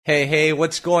Hey,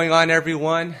 what's going on,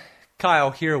 everyone?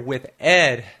 Kyle here with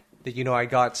Ed. The I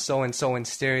Got So-and-So in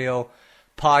Stereo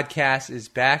podcast is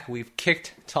back. We've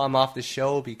kicked Tom off the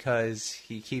show because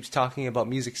he keeps talking about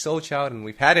Musiq Soulchild, and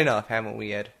we've had enough, haven't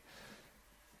we, Ed?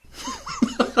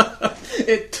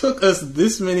 It took us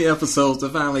this many episodes to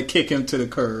finally kick him to the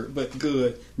curb, but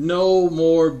good. No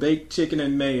more baked chicken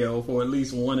and mayo for at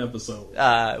least one episode.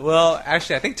 Well,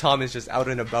 actually, I think Tom is just out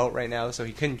and about right now, so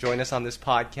he couldn't join us on this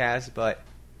podcast, but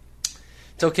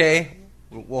it's okay.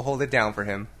 We'll hold it down for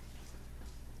him.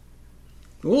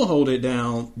 We'll hold it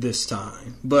down this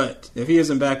time. But if he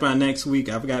isn't back by next week,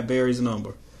 I've got Barry's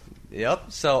number.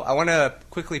 Yep. So I want to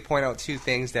quickly point out two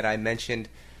things that I mentioned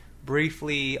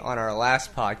briefly on our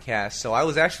last podcast. So I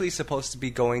was actually supposed to be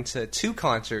going to two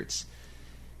concerts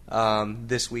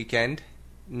this weekend.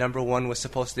 Number one was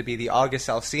supposed to be the August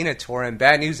Alsina tour. And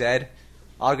bad news, Ed,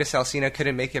 August Alsina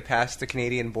couldn't make it past the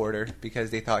Canadian border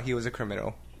because they thought he was a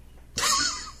criminal.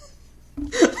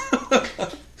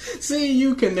 See,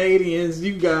 you Canadians,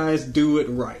 you guys do it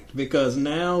right. Because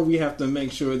now we have to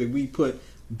make sure that we put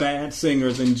bad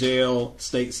singers in jail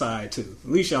stateside, too. At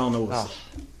least y'all know what's up.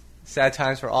 Sad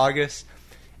times for August.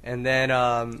 And then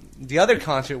the other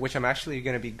concert, which I'm actually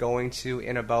going to be going to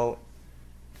in about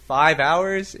 5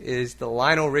 hours, is the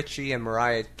Lionel Richie and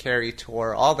Mariah Carey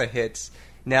tour, all the hits.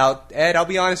 Now, Ed, I'll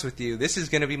be honest with you. This is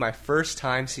going to be my first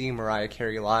time seeing Mariah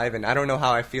Carey live, and I don't know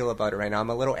how I feel about it right now.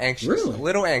 I'm a little anxious. Really? A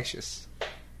little anxious.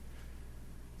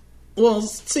 Well,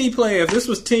 see, player, if this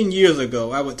was 10 years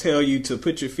ago, I would tell you to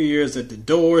put your fears at the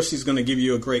door. She's going to give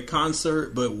you a great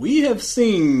concert. But we have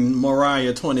seen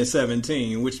Mariah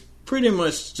 2017, which pretty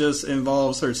much just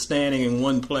involves her standing in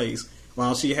one place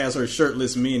while she has her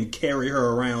shirtless men carry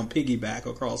her around piggyback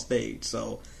across stage.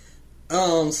 So,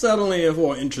 settling in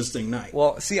for an interesting night.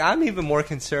 Well, see, I'm even more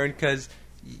concerned because,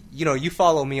 you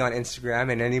follow me on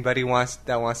Instagram, and anybody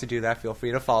that wants to do that, feel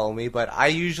free to follow me. But I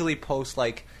usually post,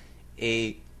 like,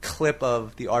 a clip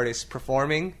of the artist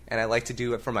performing, and I like to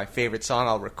do it for my favorite song.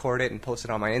 I'll record it and post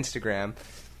it on my Instagram.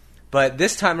 But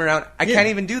this time around, I can't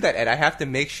even do that, Ed. I have to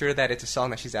make sure that it's a song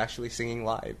that she's actually singing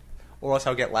live, or else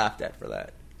I'll get laughed at for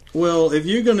that. Well, if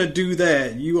you're going to do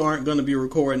that, you aren't going to be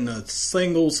recording a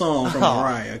single song from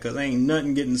Mariah, because ain't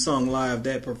nothing getting sung live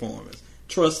that performance.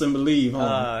 Trust and believe,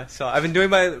 homie. So I've been doing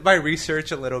my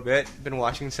research a little bit, been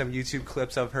watching some YouTube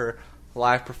clips of her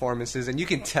live performances, and you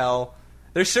can tell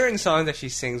there's certain songs that she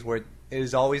sings where it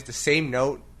is always the same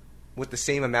note with the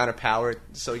same amount of power,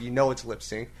 so you know it's lip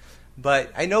sync. But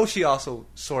I know she also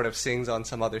sort of sings on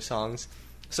some other songs,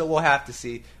 so we'll have to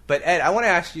see. But Ed, I want to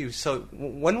ask you, so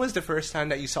when was the first time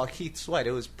that you saw Keith Sweat?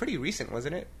 It was pretty recent,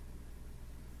 wasn't it?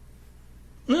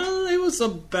 No, it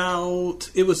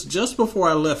was just before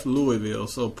I left Louisville,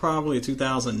 so probably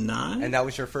 2009. And that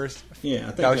was your first? Yeah, I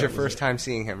think that was your first time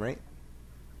seeing him, right?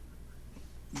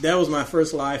 That was my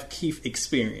first live Keith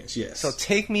experience, yes. So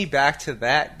take me back to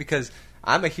that, because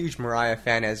I'm a huge Mariah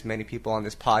fan, as many people on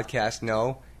this podcast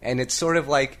know, and it's sort of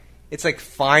like, it's like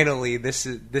finally this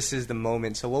is the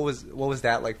moment. So what was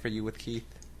that like for you with Keith?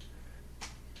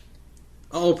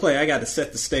 Oh, I got to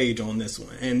set the stage on this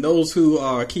one. And those who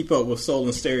keep up with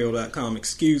soulandstereo.com,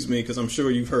 excuse me, because I'm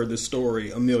sure you've heard this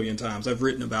story a million times. I've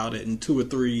written about it in 2 or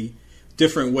 3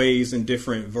 different ways and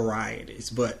different varieties,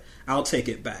 but I'll take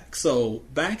it back. So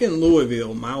back in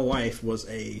Louisville, my wife was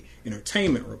a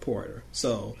entertainment reporter.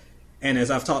 So, and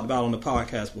as I've talked about on the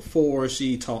podcast before,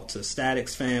 she talked to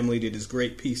Static's family, did this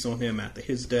great piece on him after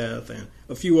his death, and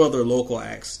a few other local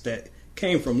acts that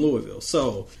came from Louisville.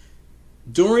 So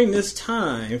during this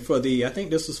time I think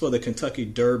this was for the Kentucky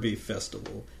Derby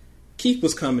Festival, Keith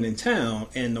was coming in town,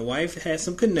 and the wife had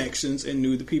some connections and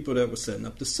knew the people that were setting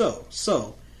up the show.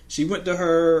 So she went to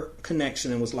her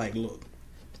connection and was like, look,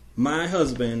 my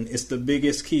husband is the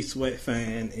biggest Keith Sweat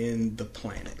fan in the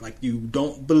planet. Like, you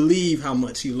don't believe how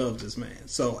much he loves this man.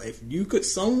 So if you could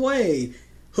some way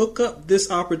hook up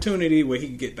this opportunity where he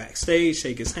could get backstage,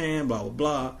 shake his hand, blah, blah,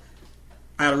 blah,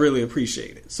 I'd really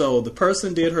appreciate it. So the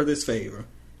person did her this favor.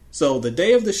 So the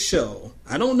day of the show,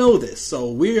 I don't know this,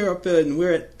 so we're up and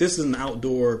this is an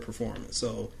outdoor performance.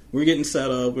 So we're getting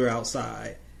set up, we're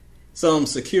outside. Some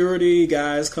security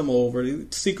guys come over. The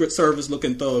Secret Service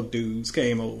looking thug dudes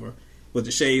came over with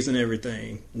the shades and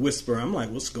everything. Whisper, I'm like,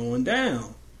 what's going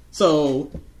down? So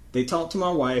they talk to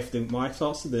my wife. Then my wife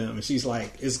talks to them, and she's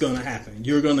like, it's going to happen.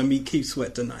 You're going to meet Keith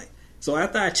Sweat tonight. So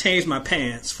after I changed my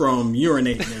pants from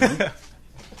urinating in them,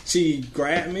 she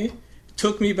grabbed me,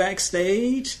 took me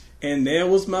backstage, and there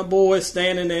was my boy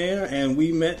standing there, and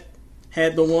we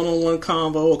had the one-on-one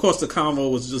convo. Of course, the convo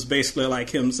was just basically like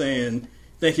him saying,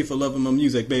 thank you for loving my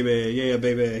music, baby. Yeah,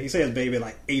 baby. He says baby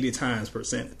like 80 times per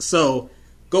sentence. So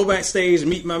go backstage,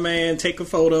 meet my man, take a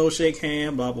photo, shake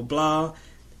hand, blah, blah, blah.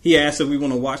 He asked if we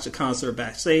want to watch the concert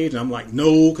backstage. And I'm like,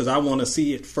 no, because I want to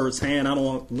see it firsthand. I don't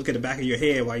want to look at the back of your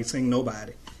head while you sing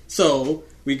Nobody. So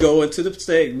we go into the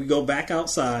stage. We go back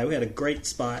outside. We had a great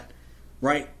spot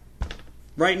right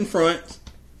in front,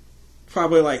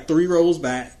 probably like 3 rows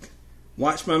back.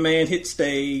 Watched my man hit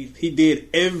stage. He did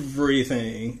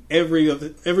everything. Every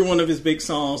one of his big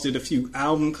songs. Did a few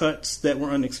album cuts that were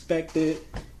unexpected.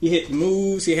 He hit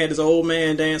moves. He had his old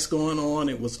man dance going on.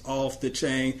 It was off the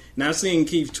chain. And I've seen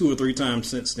Keith 2 or 3 times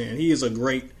since then. He is a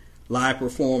great live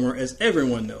performer, as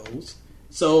everyone knows.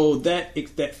 So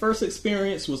that first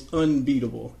experience was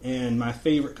unbeatable and my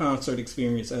favorite concert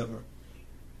experience ever.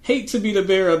 Hate to be the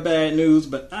bearer of bad news,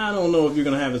 but I don't know if you're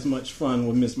going to have as much fun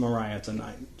with Miss Mariah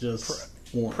tonight.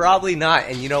 Probably not.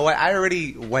 And you know what? I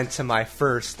already went to my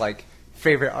first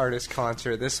favorite artist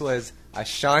concert. This was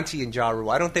Ashanti and Ja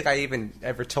Rule. I don't think I even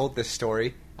ever told this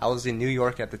story. I was in New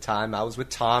York at the time. I was with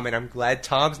Tom, and I'm glad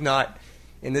Tom's not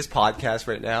in this podcast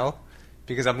right now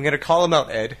because I'm going to call him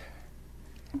out, Ed.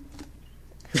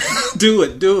 Do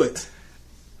it.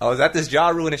 I was at this Ja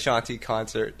Rule and Ashanti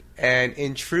concert, and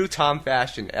in true Tom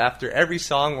fashion, after every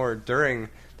song or during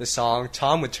the song,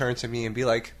 Tom would turn to me and be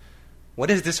like,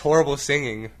 "What is this horrible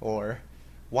singing?" or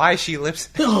 "Why is she lips?"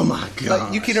 Oh my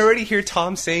god! You can already hear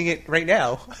Tom saying it right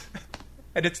now,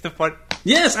 and it's the fun.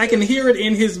 Yes, I can hear it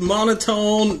in his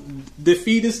monotone,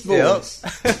 defeatist voice.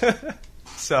 Yep.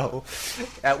 So,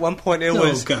 at one point it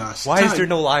was, "Why is there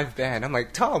no live band?" I'm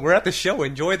like, "Tom, we're at the show.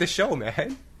 Enjoy the show,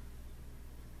 man."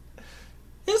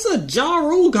 It's a Ja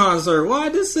Rule concert. Why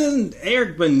this isn't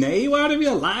Eric Benet? Why would it be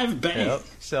a live band? Yep.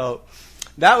 So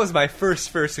that was my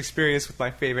first experience with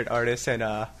my favorite artist,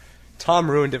 and Tom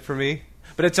ruined it for me.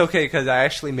 But it's okay because I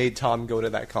actually made Tom go to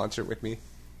that concert with me.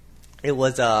 It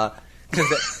was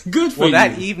good for you.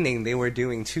 That evening they were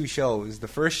doing 2 shows. The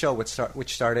first show,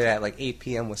 which started at 8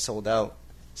 p.m., was sold out.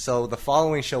 So the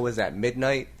following show was at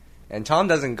midnight, and Tom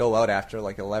doesn't go out after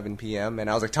 11 p.m. And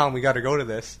I was like, "Tom, we got to go to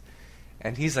this."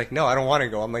 And he's like, "No, I don't want to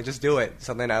go." I'm like, "Just do it."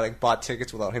 So then I bought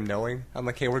tickets without him knowing. I'm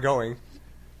like, "Hey, we're going."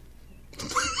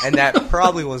 And that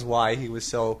probably was why he was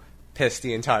so pissed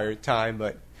the entire time,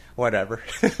 but whatever.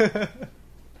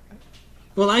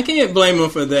 Well, I can't blame him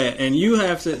for that. And you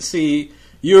have to see,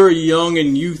 you're young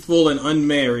and youthful and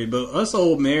unmarried, but us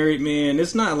old married men,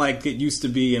 it's not like it used to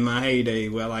be in my heyday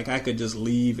where I could just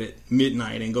leave at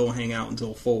midnight and go hang out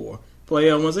until 4.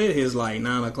 Player, once it hits 9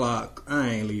 o'clock, I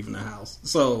ain't leaving the house.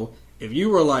 So if you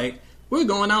were we're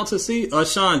going out to see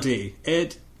Ashanti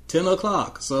at 10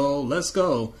 o'clock, so let's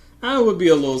go, I would be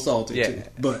a little salty too.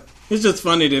 But it's just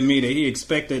funny to me that he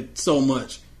expected so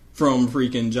much from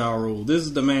freaking Ja Rule. This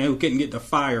is the man who couldn't get the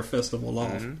Fire Festival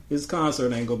off. Mm-hmm. His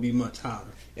concert ain't going to be much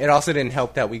hotter. It also didn't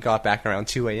help that we got back around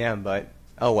 2 a.m., but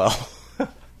oh well.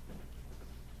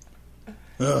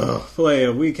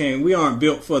 Player, we aren't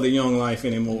built for the young life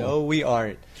anymore. No, we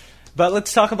aren't. But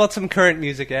let's talk about some current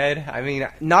music, Ed. I mean,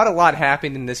 not a lot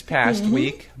happened in this past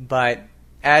week, but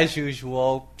as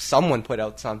usual, someone put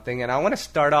out something, and I want to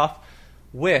start off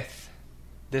with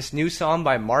this new song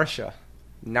by Marsha,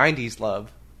 90s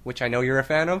Love, which I know you're a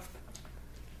fan of.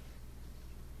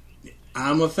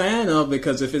 I'm a fan of,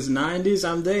 because if it's 90s,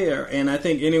 I'm there. And I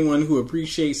think anyone who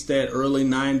appreciates that early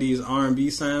 90s R&B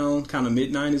sound, kind of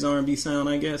mid-90s R&B sound,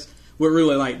 I guess, would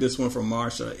really like this one from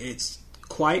Marsha. It's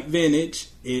quite vintage.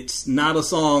 It's not a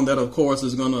song that, of course,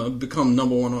 is going to become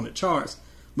number 1 on the charts,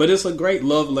 but it's a great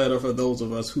love letter for those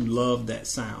of us who love that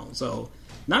sound. So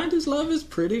 90s Love is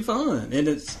pretty fun.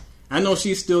 And I know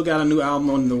she's still got a new album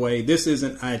on the way. This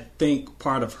isn't, I think,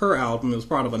 part of her album. It was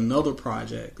part of another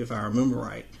project, if I remember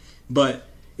right. But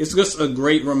it's just a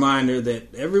great reminder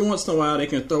that every once in a while they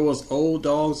can throw us old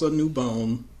dogs a new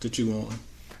bone to chew on.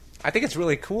 I think it's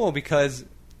really cool because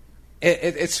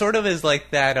it sort of is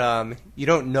like that you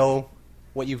don't know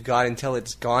what you've got until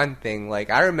it's gone thing.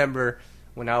 I remember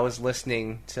when I was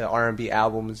listening to R&B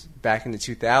albums back in the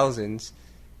 2000s,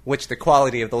 which the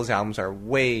quality of those albums are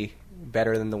way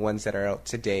better than the ones that are out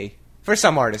today, for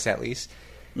some artists at least.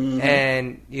 Mm-hmm.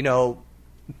 And,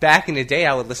 back in the day,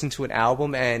 I would listen to an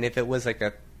album, and if it was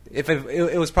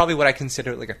it was probably what I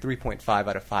consider a 3.5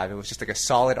 out of 5. It was just a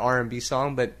solid R&B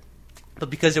song, but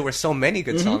because there were so many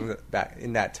good songs back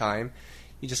in that time,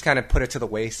 you just kind of put it to the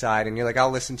wayside, and you're like, I'll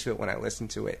listen to it when I listen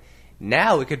to it.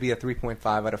 Now it could be a 3.5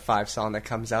 out of 5 song that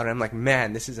comes out, and I'm like,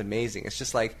 man, this is amazing. It's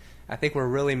just I think we're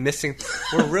really missing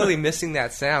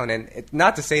that sound, and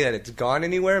not to say that it's gone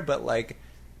anywhere, but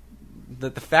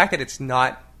the fact that it's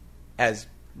not as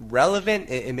relevant,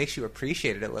 it makes you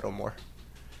appreciate it a little more.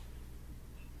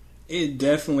 It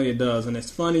definitely does, and it's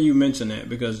funny you mention that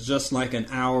because just like an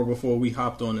hour before we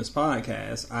hopped on this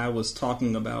podcast, I was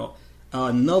talking about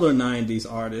another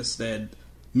 90s artist that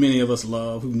many of us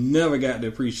love who never got the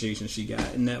appreciation she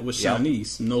got, and that was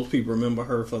Shanice. Most people remember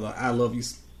her for the I Love Your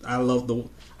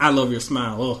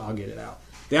Smile. Oh, I'll get it out.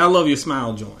 The I Love Your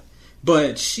Smile joint.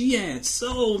 But she had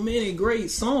so many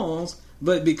great songs,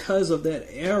 but because of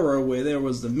that era where there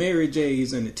was the Mary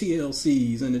J's and the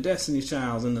TLC's and the Destiny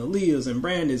Childs and the Leahs and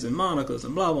Brandys and Monica's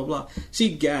and blah, blah, blah,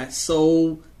 she got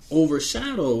so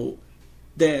overshadowed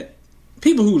that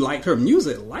people who liked her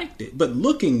music liked it. But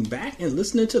looking back and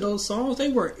listening to those songs, they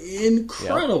were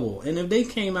incredible. Yep. And if they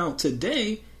came out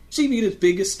today, she'd be the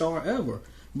biggest star ever.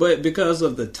 But because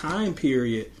of the time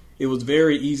period, it was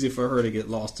very easy for her to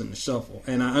get lost in the shuffle.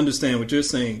 And I understand what you're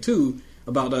saying, too,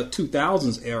 about the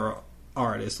 2000s era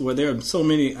artists, where there are so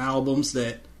many albums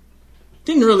that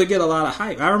didn't really get a lot of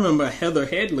hype. I remember Heather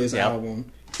Headley's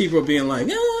album. People being like,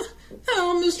 that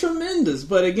album is tremendous.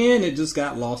 But again, it just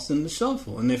got lost in the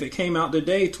shuffle. And if it came out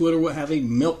today, Twitter would have a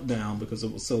meltdown because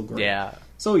it was so great. Yeah.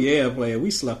 So yeah, player, we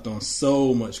slept on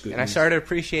so much good And music. I started to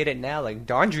appreciate it now. Like,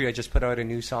 Dondria just put out a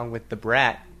new song with The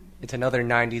Brat. It's another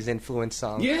 90s influence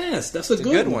song. Yes, that's a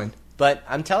good one. But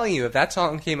I'm telling you, if that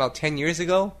song came out 10 years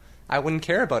ago, I wouldn't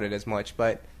care about it as much.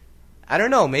 But I don't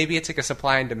know. Maybe it's like a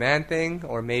supply and demand thing,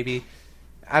 or maybe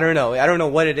I don't know. I don't know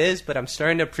what it is, but I'm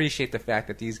starting to appreciate the fact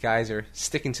that these guys are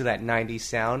sticking to that 90s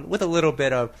sound with a little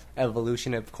bit of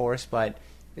evolution, of course. But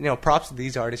props to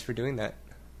these artists for doing that.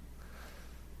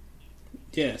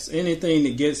 Yes, anything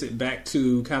that gets it back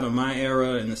to kind of my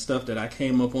era and the stuff that I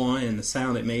came up on and the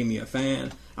sound that made me a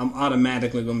fan, I'm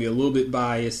automatically going to be a little bit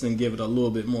biased and give it a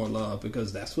little bit more love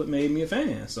because that's what made me a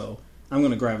fan. So I'm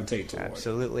going to gravitate toward it.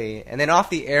 Absolutely. And then off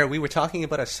the air, we were talking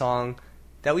about a song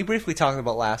that we briefly talked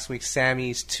about last week,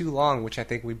 Sammy's Too Long, which I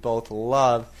think we both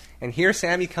love. And here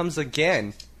Sammy comes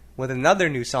again with another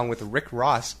new song with Rick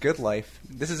Ross, Good Life.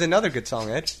 This is another good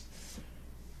song, Ed.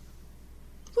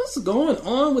 What's going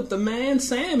on with the man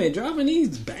Sammy dropping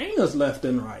these bangers left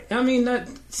and right? I mean, that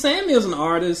Sammy is an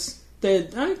artist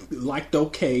that I liked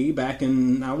okay back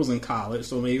in, I was in college,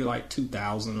 so maybe like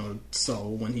 2000 or so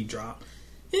when he dropped.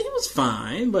 And he was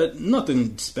fine, but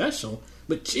nothing special.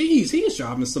 But geez, he's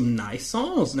dropping some nice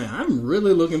songs now. I'm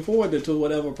really looking forward to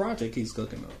whatever project he's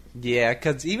cooking up. Yeah,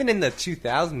 because even in the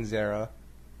 2000s era,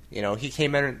 he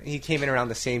came in around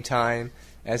the same time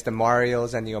as the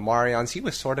Marios and the Omarions. He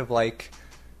was sort of like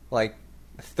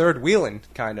third wheeling,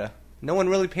 kind of. No one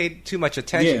really paid too much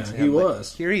attention to him. Yeah, he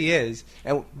was. Here he is.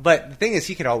 But the thing is,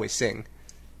 he could always sing.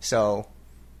 So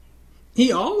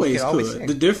he always could.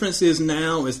 The difference is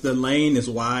now is the lane is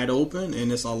wide open,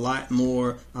 and it's a lot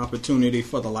more opportunity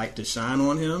for the light to shine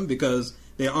on him because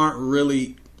there aren't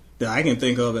really, that I can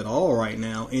think of at all right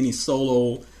now, any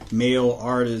solo male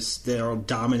artists that are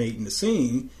dominating the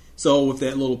scene. So with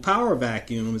that little power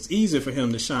vacuum, it's easier for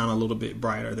him to shine a little bit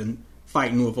brighter than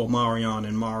fighting with Omarion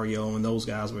and Mario, and those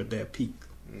guys were at their peak.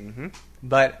 Mm-hmm.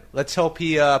 But let's hope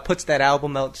he puts that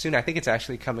album out soon. I think it's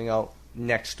actually coming out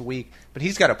next week. But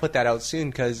he's got to put that out soon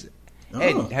because,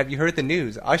 Ed, have you heard the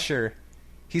news? Usher,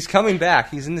 he's coming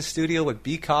back. He's in the studio with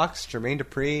B. Cox, Jermaine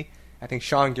Dupri. I think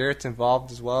Sean Garrett's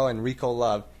involved as well, and Rico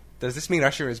Love. Does this mean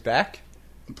Usher is back?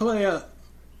 Player,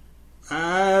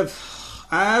 I've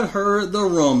heard the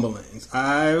rumblings.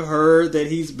 I've heard that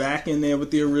he's back in there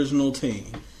with the original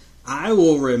team. I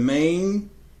will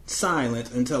remain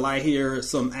silent until I hear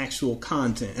some actual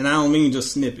content. And I don't mean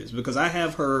just snippets, because I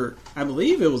have heard, I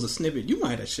believe it was a snippet you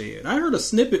might have shared. I heard a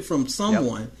snippet from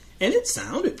someone, and it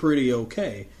sounded pretty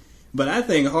okay. But I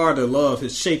think Hard to Love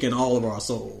has shaken all of our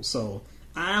souls. So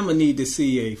I'm going to need to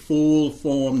see a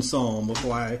full-formed song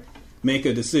before I make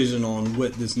a decision on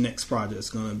what this next project is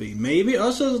going to be. Maybe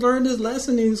Usher's learned his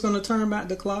lesson and he's going to turn back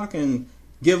the clock and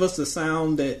give us the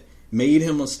sound that made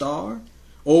him a star.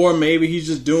 Or maybe he's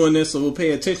just doing this so we'll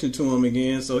pay attention to him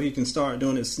again so he can start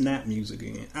doing his snap music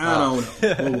again. I don't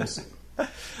know. We'll see.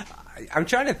 I'm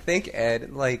trying to think,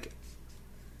 Ed. Like,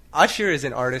 Usher is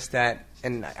an artist that,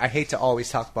 and I hate to always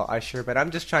talk about Usher, but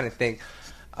I'm just trying to think.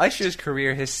 Usher's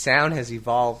career, his sound has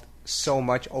evolved so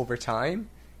much over time.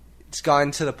 It's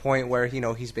gotten to the point where,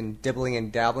 he's been dibbling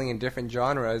and dabbling in different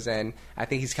genres, and I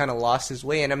think he's kind of lost his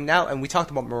way. And we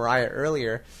talked about Mariah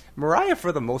earlier. Mariah,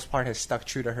 for the most part, has stuck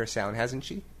true to her sound, hasn't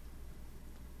she?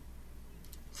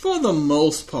 For the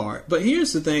most part. But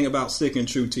here's the thing about sticking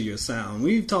true to your sound.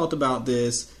 We've talked about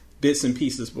this bits and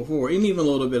pieces before, and even a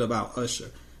little bit about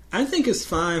Usher. I think it's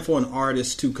fine for an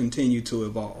artist to continue to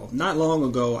evolve. Not long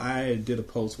ago, I did a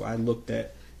post where I looked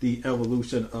at the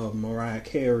evolution of Mariah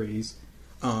Carey's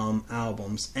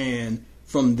albums, and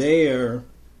from there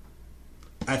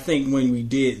I think when we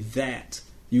did that,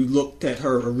 you looked at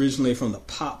her originally from the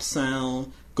pop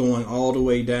sound, going all the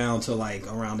way down to like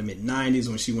around the mid-90s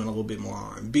when she went a little bit more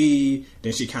R&B.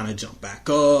 Then she kind of jumped back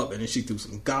up, and then she threw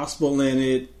some gospel in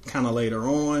it kind of later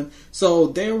on. So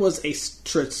there was a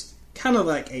kind of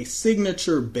like a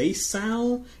signature bass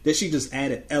sound that she just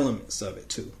added elements of it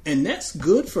to. And that's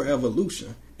good for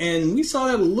Evolution. And we saw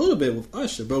that a little bit with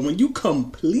Usher. But when you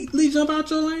completely jump out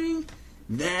your lane,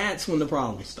 that's when the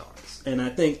problem starts. And I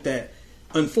think that,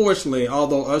 unfortunately,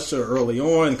 although Usher early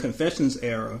on, Confessions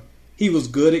era, he was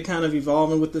good at kind of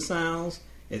evolving with the sounds.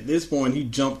 At this point, he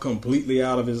jumped completely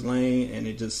out of his lane, and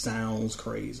it just sounds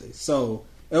crazy. So,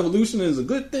 evolution is a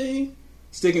good thing.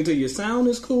 Sticking to your sound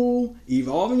is cool.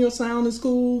 Evolving your sound is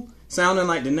cool. Sounding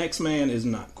like the next man is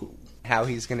not cool. How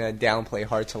he's going to downplay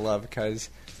Hard to Love, because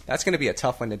that's going to be a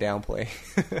tough one to downplay.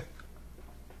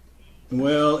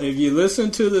 Well, if you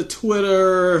listen to the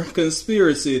Twitter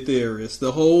conspiracy theorists,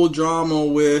 the whole drama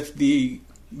with the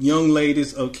young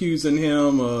ladies accusing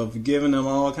him of giving them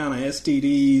all kind of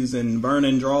STDs and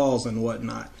burning draws and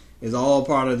whatnot is all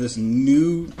part of this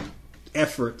new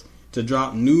effort to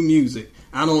drop new music.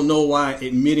 I don't know why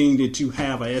admitting that you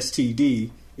have a STD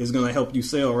is going to help you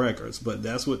sell records, but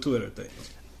that's what Twitter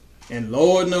thinks. And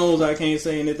Lord knows I can't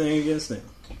say anything against them.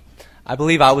 I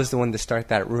believe I was the one to start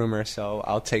that rumor, so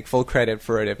I'll take full credit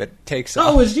for it if it takes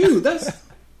off. Oh, it's you. That's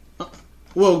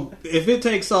well. If it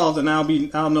takes off, then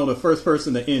I'll know the first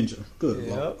person to injure. Good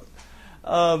Lord.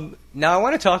 Now I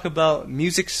want to talk about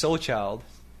Musiq Soulchild,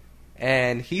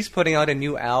 and he's putting out a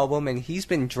new album, and he's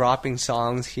been dropping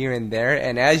songs here and there.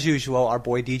 And as usual, our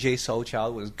boy DJ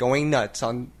Soulchild was going nuts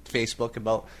on Facebook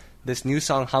about this new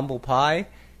song, Humble Pie.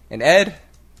 And Ed,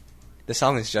 the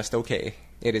song is just okay.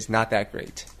 It is not that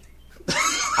great.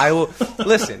 I will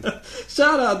listen.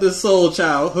 Shout out to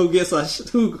Soulchild,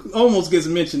 who almost gets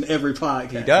mentioned every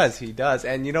podcast. He does.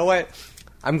 And you know what?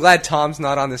 I'm glad Tom's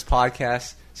not on this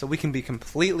podcast, so we can be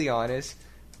completely honest.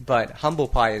 But Humble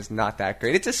Pie is not that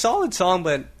great. It's a solid song,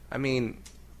 but I mean,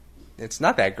 it's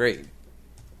not that great.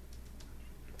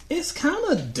 It's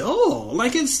kind of dull.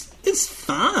 Like it's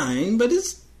fine, but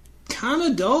it's kind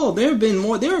of dull.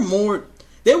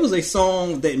 There was a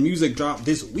song that Musiq dropped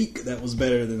this week that was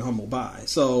better than Humble Pie.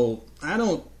 So I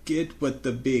don't get what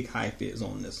the big hype is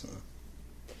on this one.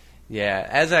 Yeah,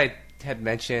 as I had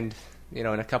mentioned, in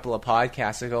a couple of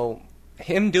podcasts ago,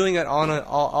 him doing it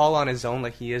all on his own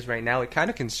like he is right now, it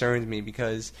kind of concerns me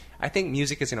because I think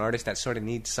Musiq is an artist that sort of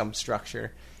needs some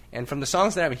structure. And from the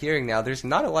songs that I'm hearing now, there's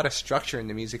not a lot of structure in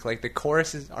the music. Like the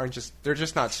choruses they're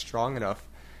just not strong enough.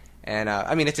 And,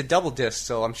 I mean, it's a double disc,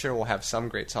 so I'm sure we'll have some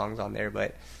great songs on there.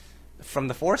 But from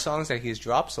the 4 songs that he's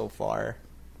dropped so far,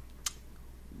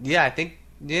 yeah, I think,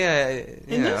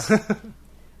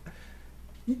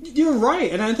 You're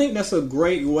right, and I think that's a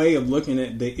great way of looking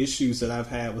at the issues that I've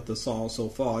had with the song so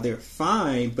far. They're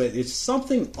fine, but it's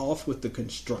something off with the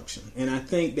construction. And I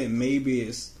think that maybe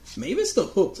it's the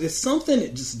hooks. It's something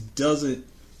that just doesn't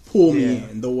pull me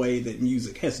in the way that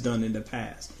Musiq has done in the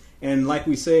past. And like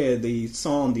we said, the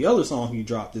other song he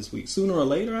dropped this week, Sooner or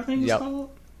Later, I think it's called.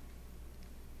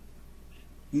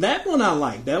 That one I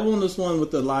like. That one is one with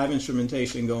the live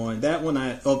instrumentation going. That one,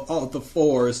 of the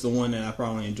 4, is the one that I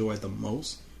probably enjoyed the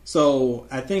most. So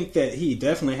I think that he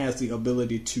definitely has the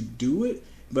ability to do it.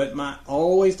 But I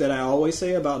always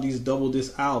say about these double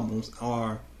disc albums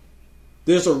are,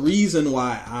 there's a reason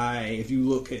why if you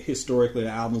look at historically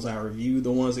the albums I review,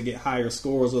 the ones that get higher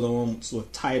scores are the ones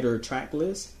with tighter track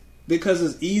lists. Because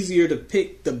it's easier to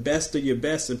pick the best of your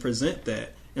best and present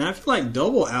that. And I feel like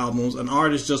double albums, an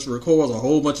artist just records a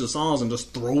whole bunch of songs and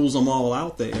just throws them all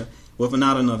out there with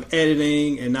not enough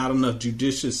editing and not enough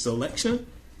judicious selection.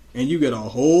 And you get a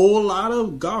whole lot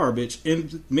of garbage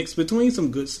mixed between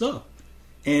some good stuff.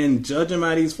 And judging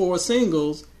by these 4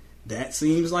 singles, that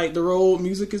seems like the road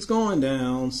Musiq is going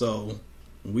down. So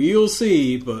we'll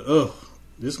see. But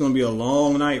this is going to be a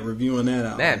long night reviewing that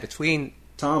album. Man,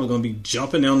 Tom's going to be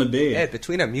jumping on the bed. Yeah,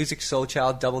 between a Musiq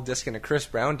Soulchild double disc and a Chris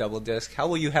Brown double disc, how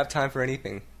will you have time for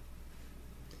anything?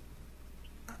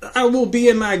 I will be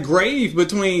in my grave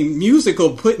between Musiq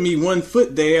will put me one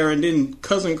foot there and then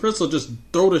Cousin Chris will just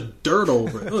throw the dirt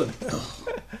over it.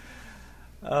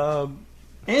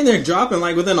 And they're dropping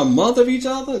like within a month of each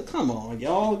other? Come on,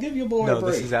 y'all. Give your boy a break.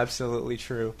 No, this is absolutely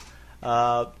true.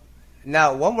 Now,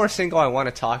 one more single I want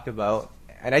to talk about,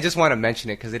 and I just want to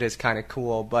mention it because it is kind of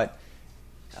cool, but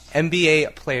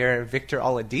NBA player Victor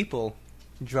Oladipo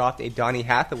dropped a Donny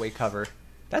Hathaway cover.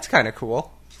 That's kind of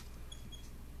cool.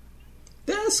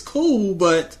 That's cool,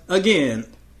 but again,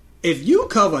 if you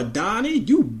cover Donnie,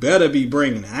 you better be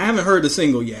bringing it. I haven't heard the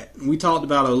single yet. We talked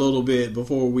about it a little bit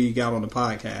before we got on the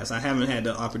podcast. I haven't had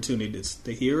the opportunity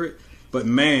to hear it. But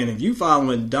man, if you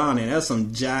following Donnie, that's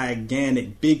some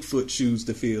gigantic Bigfoot shoes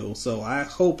to fill. So I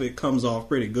hope it comes off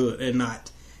pretty good and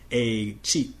not a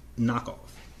cheap knockoff.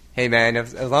 Hey man,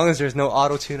 as long as there's no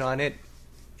auto-tune on it,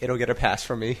 it'll get a pass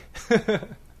from me.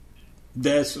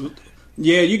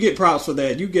 Yeah, you get props for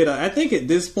that. You get I think at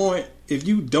this point, if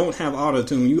you don't have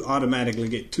auto-tune, you automatically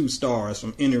get 2 stars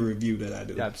from any review that I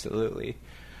do. Absolutely.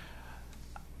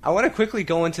 I want to quickly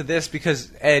go into this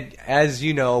because, Ed, as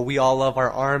you know, we all love our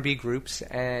R&B groups.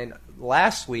 And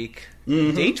last week,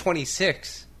 Day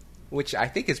 26, which I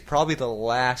think is probably the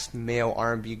last male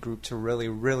R&B group to really,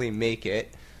 really make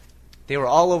it, they were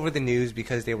all over the news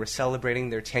because they were celebrating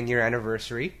their 10-year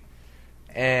anniversary.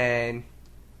 And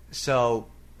so,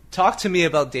 talk to me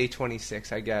about Day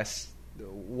 26, I guess.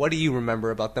 What do you remember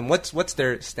about them? What's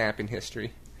their stamp in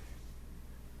history?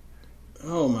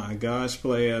 Oh my gosh,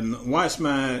 player. Watch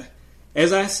my...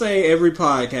 As I say every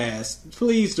podcast,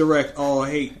 please direct all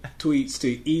hate tweets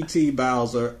to E.T.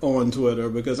 Bowser on Twitter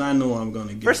because I know I'm going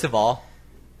to get First of all,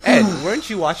 Ed, weren't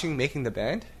you watching Making the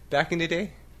Band back in the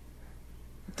day?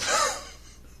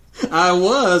 I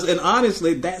was, and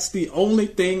honestly, that's the only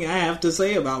thing I have to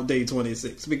say about Day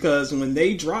 26 because when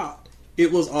they dropped,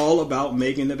 it was all about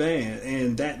Making the Band,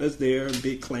 and that was their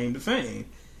big claim to fame.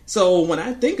 So when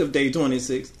I think of Day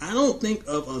 26, I don't think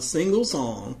of a single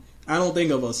song. I don't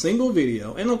think of a single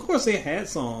video. And of course they had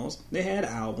songs. They had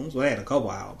albums. Well, they had a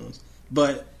couple albums.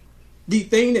 But the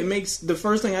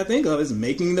first thing I think of is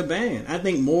Making the Band. I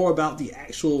think more about the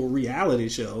actual reality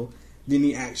show than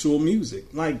the actual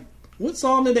music. Like, what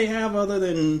song did they have other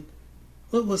than...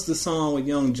 What was the song with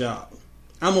Young Jock?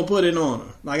 I'm going to Put It On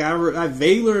Her. Like, I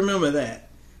vaguely remember that.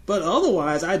 But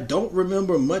otherwise, I don't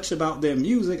remember much about their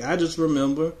music. I just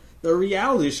remember the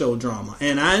reality show drama.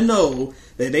 And I know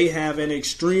that they have an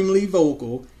extremely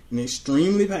vocal, and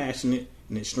extremely passionate,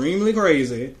 and extremely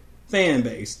crazy fan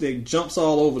base that jumps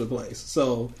all over the place.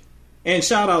 So, and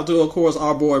shout out to, of course,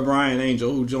 our boy Brian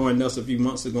Angel, who joined us a few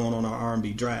months ago on our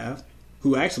R&B draft,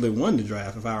 who actually won the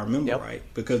draft, if I remember right,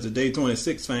 because the Day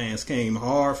 26 fans came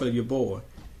hard for your boy.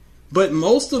 But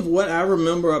most of what I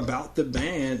remember about the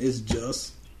band is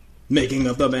just Making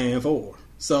of the Band 4.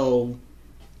 So,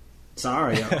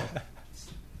 sorry, y'all.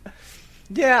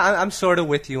 Yeah, I'm sort of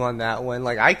with you on that one.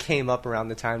 Like, I came up around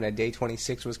the time that Day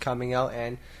 26 was coming out,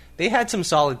 and they had some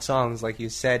solid songs, like you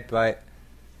said, but,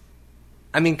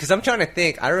 I mean, because I'm trying to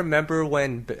think. I remember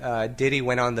when Diddy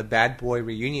went on the Bad Boy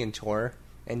reunion tour,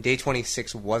 and Day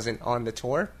 26 wasn't on the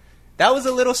tour. That was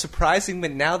a little surprising,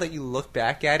 but now that you look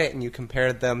back at it and you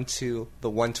compare them to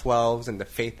the 112s and the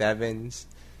Faith Evans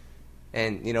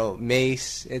and, you know,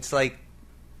 Mace, it's like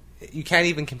you can't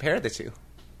even compare the two.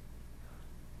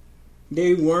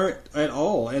 They weren't at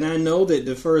all. And I know that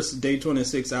the first Day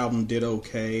 26 album did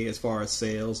okay as far as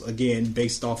sales, again,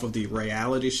 based off of the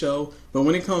reality show. But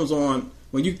when it comes on,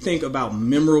 when you think about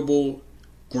memorable,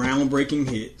 groundbreaking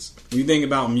hits, when you think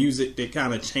about music that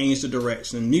kind of changed the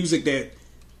direction, music that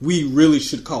we really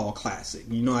should call classic.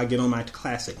 You know, I get on my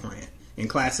classic rant. And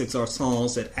classics are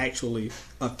songs that actually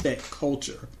affect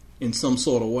culture in some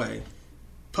sort of way.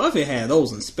 Puffy had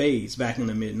those in spades back in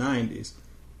the mid-90s.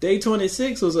 Day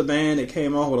 26 was a band that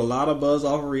came off with a lot of buzz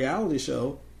off a reality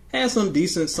show. Had some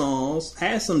decent songs.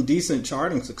 Had some decent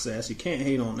charting success. You can't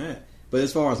hate on that. But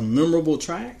as far as memorable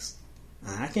tracks,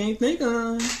 I can't think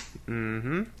of.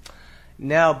 Mm-hmm.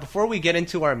 Now, before we get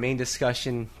into our main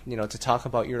discussion, you know, to talk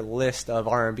about your list of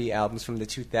R&B albums from the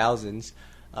 2000s,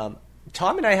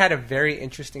 Tom and I had a very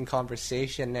interesting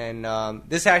conversation, and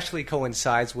this actually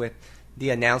coincides with the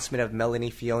announcement of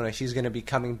Melanie Fiona. She's going to be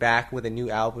coming back with a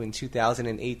new album in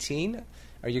 2018.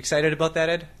 Are you excited about that,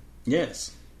 Ed?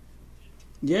 Yes.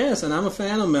 Yes, and I'm a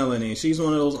fan of Melanie. She's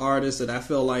one of those artists that I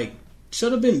feel like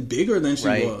should have been bigger than she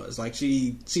was. Like,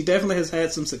 she definitely has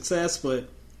had some success, but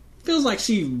feels like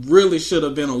she really should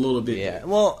have been a little bit bigger.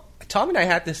 Well, Tom and I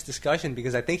had this discussion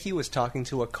because I think he was talking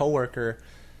to a coworker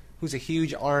who's a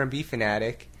huge R&B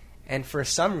fanatic, and for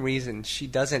some reason she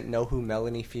doesn't know who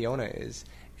Melanie Fiona is.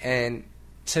 And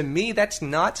to me, that's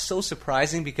not so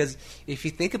surprising because if you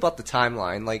think about the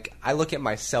timeline, like I look at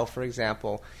myself, for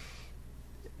example,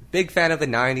 big fan of the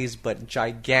 90s, but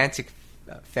gigantic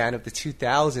fan of the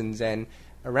 2000s, and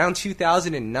around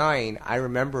 2009, I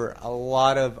remember a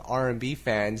lot of R&B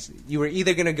fans. You were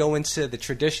either going to go into the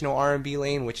traditional R&B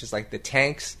lane, which is like the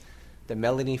Tanks, the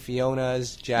Melanie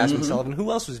Fionas, Jasmine Sullivan. Who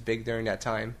else was big during that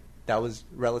time that was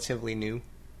relatively new?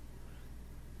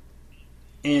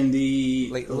 In the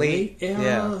late era,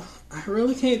 yeah. I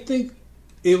really can't think.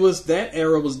 it was that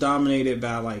era was dominated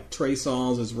by like Trey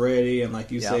Songz is Ready, and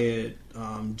like you said,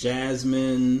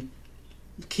 Jasmine,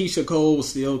 Keisha Cole was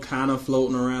still kind of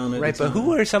floating around at right, the time. but who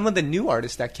were some of the new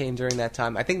artists that came during that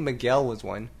time? I think Miguel was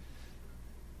one.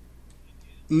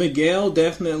 Miguel,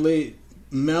 definitely.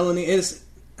 Melanie is.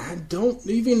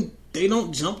 They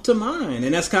don't jump to mind,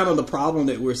 and that's kind of the problem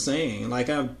that we're saying. Like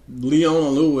Leona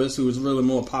Lewis, who is really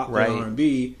more pop than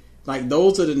R&B. Like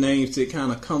those are the names that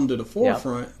kind of come to the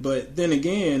forefront. Yep. But then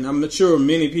again, I'm not sure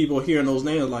many people hearing those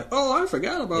names are like, oh, I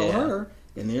forgot about her,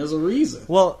 and there's a reason.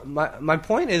 Well, my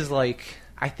point is like,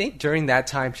 I think during that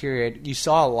time period, you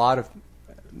saw a lot of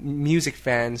music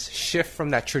fans shift from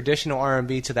that traditional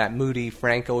R&B to that moody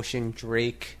Frank Ocean,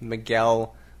 Drake,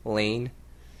 Miguel lane.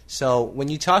 So when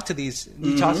you talk to these,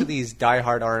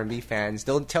 diehard R&B fans,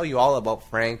 they'll tell you all about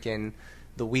Frank and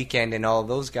The Weeknd and all of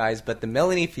those guys. But the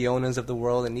Melanie Fionas of the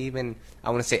world, and even I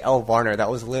want to say Elle Varner, that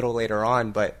was a little later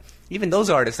on. But even those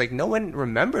artists, like no one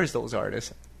remembers those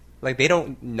artists. Like they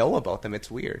don't know about them. It's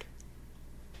weird.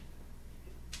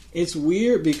 It's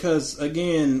weird because,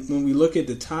 again, when we look at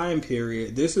the time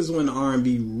period, this is when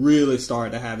R&B really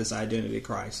started to have its identity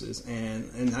crisis.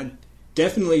 And I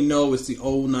definitely know it's the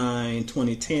 2009,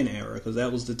 2010 era, because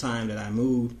that was the time that I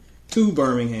moved to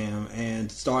Birmingham and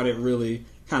started really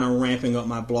kind of ramping up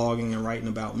my blogging and writing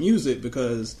about music,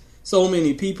 because so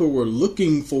many people were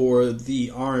looking for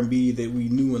the R&B that we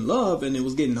knew and loved, and it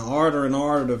was getting harder and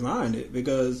harder to find it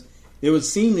because there was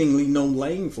seemingly no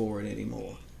lane for it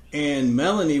anymore. And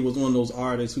Melanie was one of those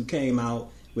artists who came out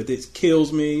with It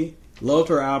Kills Me, loved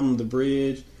her album The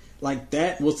Bridge. Like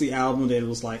that was the album that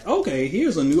was like, okay,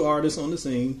 here's a new artist on the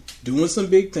scene, doing some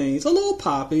big things, a little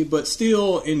poppy, but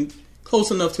still in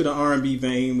close enough to the R&B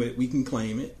vein that we can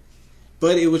claim it.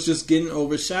 But it was just getting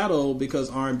overshadowed because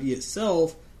R&B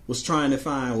itself was trying to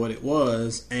find what it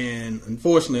was, and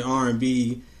unfortunately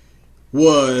R&B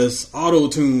was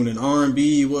auto-tune, and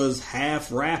R&B was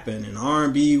half rapping, and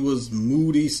R&B was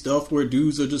moody stuff where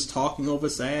dudes are just talking over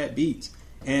sad beats.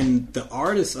 And the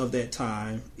artists of that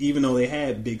time, even though they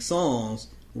had big songs,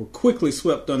 were quickly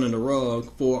swept under the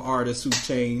rug for artists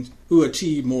who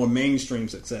achieved more mainstream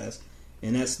success.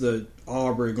 And that's the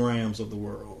Aubrey Grahams of the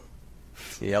world.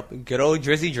 Yep, good old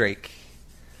Drizzy Drake.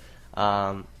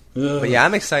 But yeah,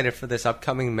 I'm excited for this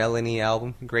upcoming Melanie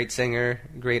album. Great singer,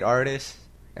 great artist.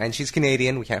 And she's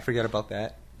Canadian. We can't forget about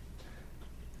that.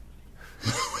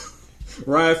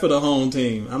 Ride for the home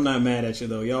team. I'm not mad at you,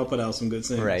 though. Y'all put out some good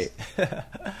singles. Right.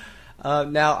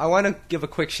 Now, I want to give a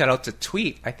quick shout-out to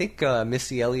Tweet. I think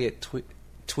Missy Elliott,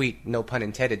 Tweet, no pun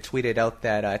intended, tweeted out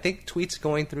that I think Tweet's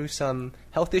going through some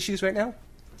health issues right now.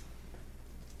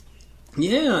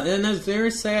 Yeah, and that's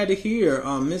very sad to hear.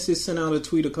 Missy sent out a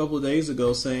tweet a couple of days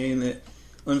ago saying that,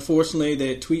 unfortunately,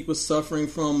 that Tweet was suffering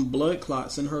from blood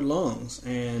clots in her lungs,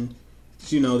 and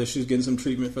that she was getting some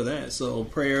treatment for that. So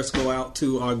prayers go out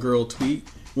to our girl Tweet,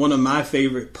 one of my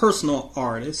favorite personal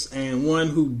artists, and one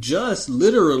who just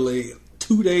literally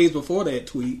 2 days before that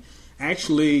tweet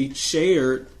actually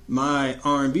shared my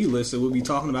R&B list that we'll be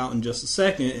talking about in just a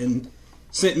second, and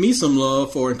sent me some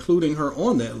love for including her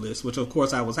on that list, which of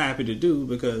course I was happy to do,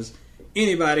 because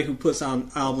anybody who puts out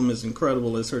an album as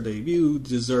incredible as her debut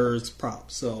deserves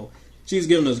props. So she's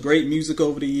given us great music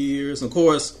over the years. Of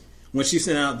course, when she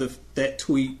sent out that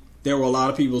tweet, there were a lot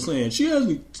of people saying, she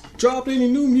hasn't dropped any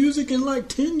new music in like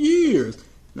 10 years.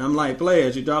 And I'm like,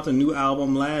 players, you dropped a new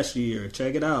album last year.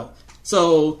 Check it out.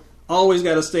 So always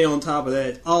got to stay on top of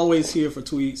that. Always here for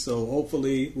Tweet. So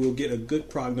hopefully we'll get a good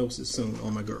prognosis soon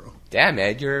on my girl. Damn,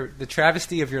 Ed, the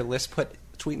travesty of your list put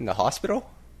Tweet in the hospital?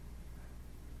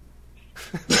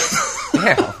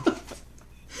 Damn.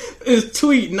 It's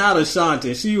Tweet, not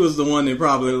Ashanti. She was the one that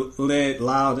probably led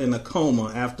Loud in a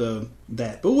coma after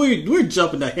that. But we're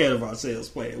jumping ahead of ourselves,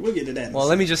 player. We'll get to that. Well,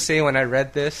 let me just say, when I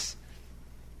read this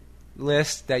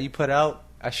list that you put out,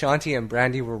 Ashanti and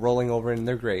Brandy were rolling over in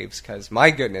their graves. Because, my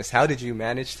goodness, how did you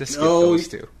manage to skip those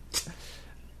two?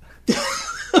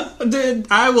 Then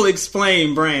I will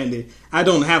explain Brandy. I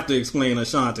don't have to explain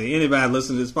Ashanti. Anybody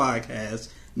listening to this podcast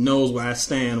knows where I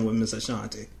stand with Miss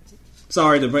Ashanti.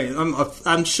 Sorry to bring.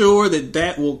 I'm sure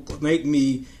that will make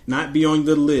me not be on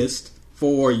the list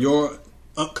for your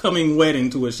upcoming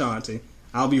wedding to Ashanti.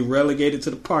 I'll be relegated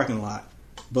to the parking lot,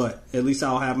 but at least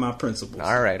I'll have my principles.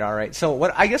 All right. So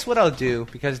I guess what I'll do,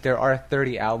 because there are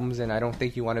 30 albums, and I don't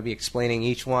think you want to be explaining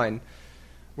each one,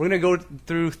 we're gonna go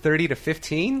through 30 to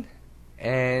 15.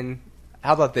 And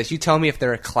how about this? You tell me if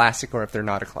they're a classic or if they're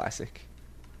not a classic.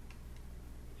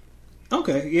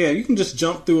 Okay, yeah, you can just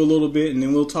jump through a little bit, and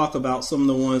then we'll talk about some of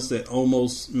the ones that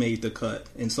almost made the cut,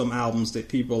 and some albums that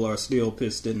people are still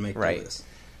pissed didn't make the list.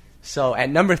 So at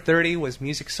number 30 was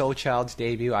Music Soul Child's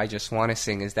debut, I Just Wanna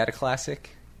Sing. Is that a classic?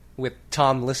 With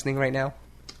Tom listening right now?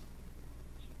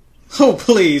 Oh,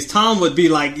 please. Tom would be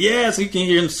like, yes, you can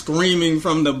hear him screaming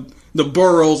from the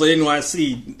boroughs of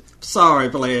NYC. Sorry,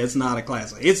 player, it's not a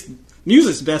classic. It's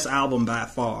music's best album by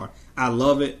far. I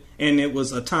love it. And it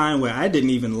was a time where I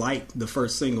didn't even like the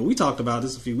first single. We talked about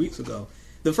this a few weeks ago.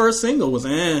 The first single was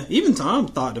Even Tom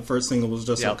thought the first single was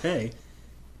just okay.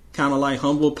 Kind of like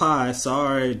Humble Pie.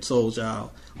 Sorry, Soul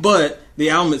Child. But the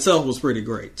album itself was pretty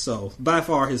great. So, by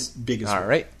far his biggest All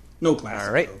right. No classic.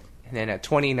 All right. Though. And then at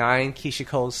 29, Keisha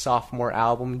Cole's sophomore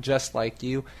album, Just Like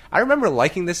You. I remember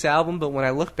liking this album, but when I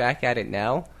look back at it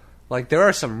now, like there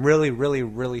are some really, really,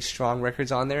 really strong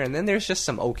records on there, and then there's just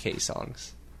some okay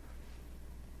songs.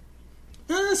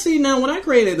 See, now when I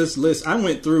created this list, I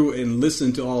went through and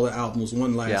listened to all the albums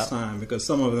one last time because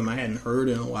some of them I hadn't heard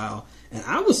in a while. And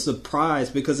I was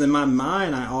surprised because in my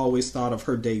mind, I always thought of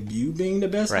her debut being the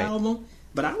best album.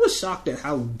 But I was shocked at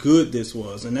how good this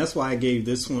was. And that's why I gave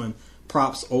this one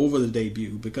props over the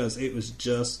debut because it was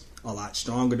just a lot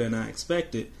stronger than I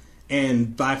expected.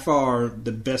 And by far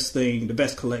the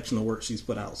best collection of work she's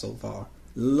put out so far.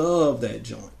 Love that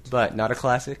joint. But not a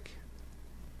classic?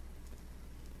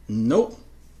 Nope.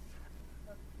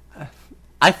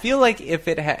 I feel like if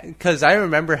it had... Because I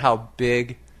remember how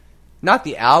big... Not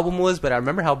the album was, but I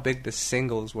remember how big the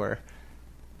singles were.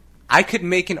 I could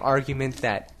make an argument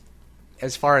that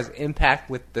as far as impact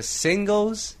with the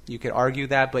singles, you could argue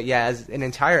that. But yeah, as an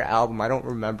entire album, I don't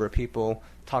remember people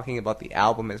talking about the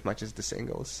album as much as the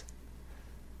singles.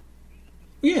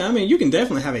 Yeah, I mean, you can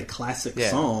definitely have a classic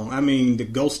song. I mean, the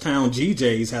Ghost Town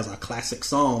GJs has a classic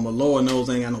song, but Lord knows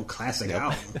they ain't got no classic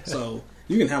album. So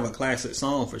you can have a classic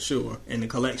song for sure, and the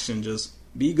collection just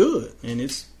be good. And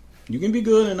you can be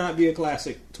good and not be a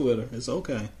classic Twitter. It's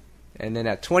okay. And then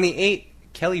at 28,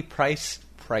 Kelly Price,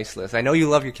 Priceless. I know you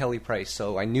love your Kelly Price,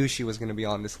 so I knew she was going to be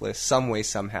on this list some way,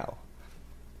 somehow.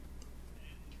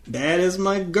 That is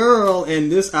my girl,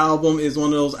 and this album is one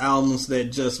of those albums that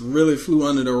just really flew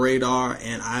under the radar,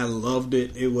 and I loved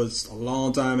it. It was a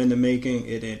long time in the making.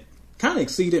 It kind of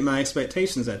exceeded my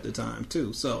expectations at the time,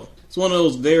 too. So it's one of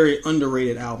those very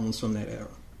underrated albums from that era.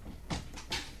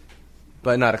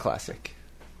 But not a classic.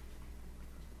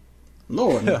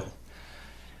 Lord, no.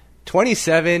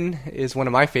 27 is one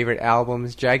of my favorite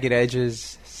albums, Jagged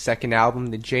Edge's second album,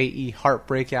 the J.E.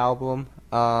 Heartbreak album.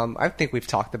 I think we've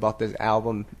talked about this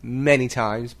album many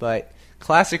times, but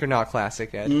classic or not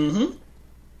classic, Ed? Mm-hmm.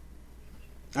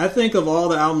 I think of all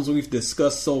the albums we've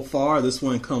discussed so far, this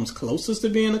one comes closest to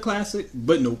being a classic,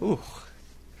 but nope. Ooh.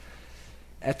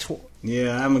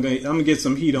 Yeah, I'm gonna get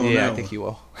some heat on that. Yeah, I think you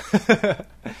will.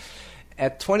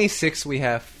 At 26, we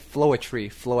have Floetry,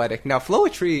 Floetic. Now,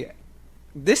 Floetry,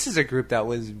 this is a group that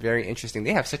was very interesting.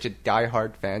 They have such a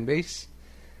diehard fan base.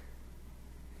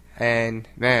 And,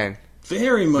 man...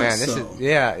 Very much so.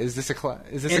 Is this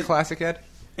a classic, Ed?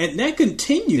 And that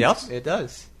continues. Yep, it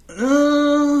does.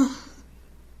 I'm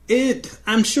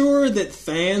sure that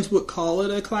fans would call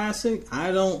it a classic.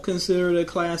 I don't consider it a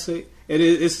classic.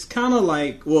 It's kind of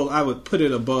like, well, I would put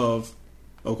it above.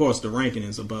 Of course, the ranking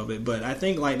is above it, but I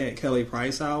think like that Kelly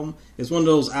Price album is one of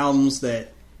those albums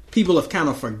that people have kind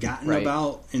of forgotten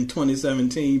about in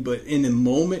 2017. But in the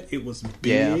moment, it was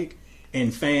big,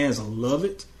 and fans love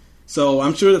it. So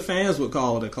I'm sure the fans would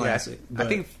call it a classic. Yeah. I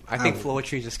think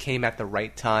Floetry just came at the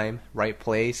right time, right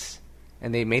place,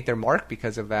 and they made their mark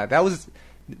because of that. That was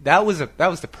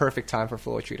the perfect time for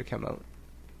Floetry to come out.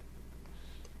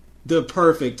 The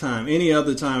perfect time. Any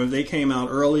other time, if they came out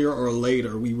earlier or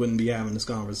later, we wouldn't be having this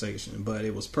conversation. But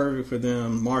it was perfect for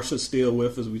them. Marsha's still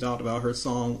with us. We talked about her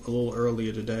song a little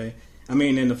earlier today. I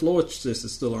mean, and the Floetress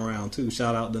is still around too.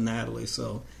 Shout out to Natalie.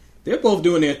 So they're both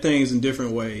doing their things in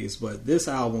different ways, but this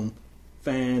album,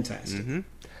 fantastic. Mm-hmm.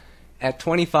 At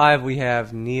 25, we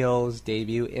have Neil's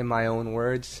debut, In My Own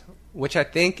Words, which I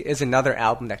think is another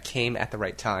album that came at the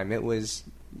right time. It was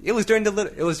during the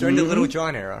Little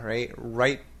John era, right?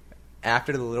 Right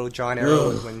after the Little John era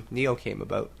was when Neil came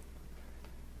about.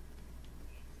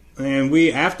 And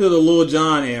after the Lil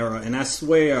Jon era, and I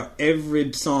swear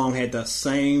every song had the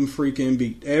same freaking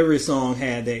beat. Every song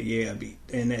had that beat,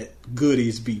 and that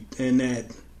Goodies beat, and that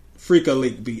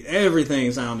Freak-a-Leak beat.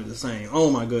 Everything sounded the same. Oh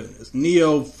my goodness.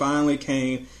 Neo finally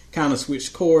came, kind of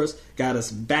switched course, got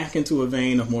us back into a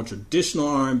vein of more traditional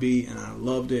R&B, and I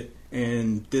loved it.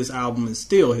 And this album is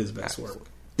still his best work.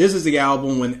 This is the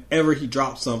album whenever he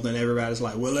drops something, everybody's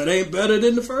like, well, it ain't better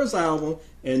than the first album.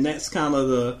 And that's kind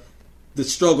of the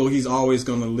struggle he's always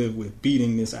going to live with,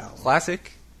 beating this album.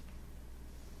 Classic?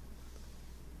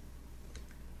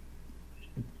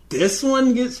 This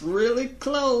one gets really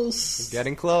close.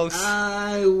 Getting close.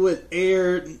 I would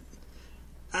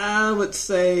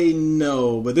say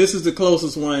no, but this is the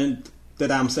closest one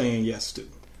that I'm saying yes to.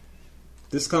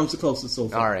 This comes the closest so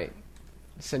far. All right.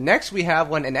 So next we have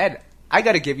one, and Ed, I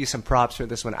got to give you some props for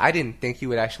this one. I didn't think you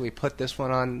would actually put this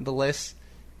one on the list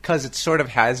because it sort of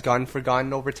has gone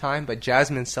forgotten over time, but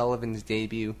Jasmine Sullivan's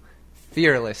debut,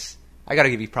 Fearless, I got to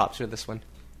give you props for this one.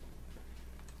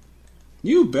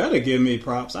 You better give me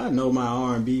props. I know my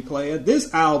R&B player.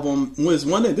 This album was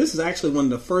this is actually one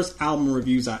of the first album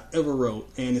reviews I ever wrote,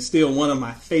 and it's still one of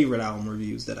my favorite album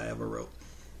reviews that I ever wrote.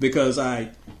 Because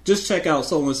I just check out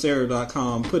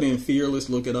soulandstereo.com, put in Fearless,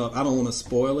 look it up. I don't want to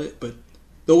spoil it, but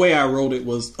the way I wrote it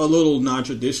was a little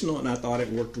non-traditional, and I thought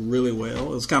it worked really well.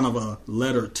 It was kind of a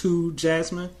letter to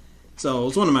Jasmine. So it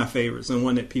was one of my favorites and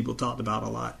one that people talked about a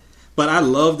lot. But I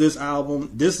love this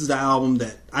album. This is the album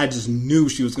that I just knew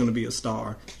she was going to be a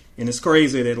star. And it's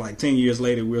crazy that like 10 years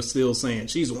later, we're still saying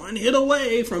she's one hit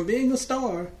away from being a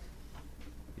star.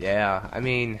 Yeah, I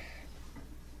mean,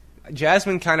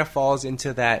 Jasmine kind of falls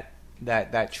into that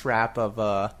trap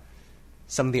of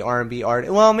some of the R&B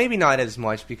art. Well, maybe not as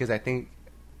much because I think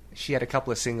she had a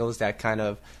couple of singles that kind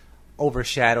of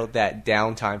overshadowed that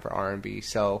downtime for R&B.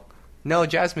 So, no,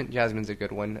 Jasmine's a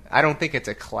good one. I don't think it's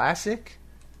a classic,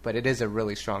 but it is a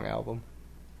really strong album.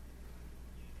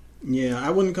 Yeah, I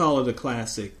wouldn't call it a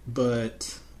classic,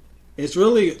 but it's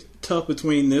really tough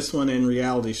between this one and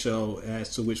Reality Show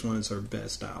as to which one is her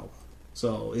best album.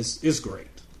 So it's great.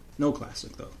 No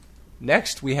classic, though.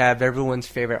 Next, we have everyone's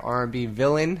favorite R&B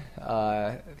villain,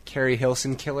 Carrie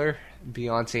Hilson Killer,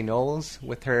 Beyonce Knowles,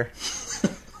 with her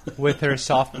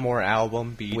sophomore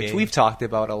album, which we've talked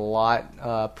about a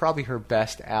lot. Probably her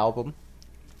best album.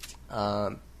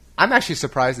 I'm actually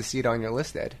surprised to see it on your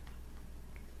list, Ed.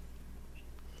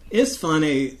 It's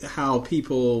funny how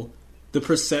the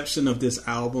perception of this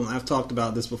album, I've talked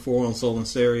about this before on Soul and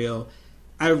Stereo,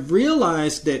 I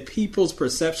realized that people's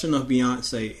perception of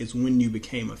Beyonce is when you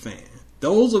became a fan.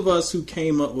 Those of us who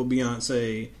came up with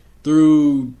Beyonce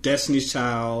through Destiny's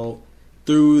Child,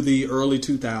 through the early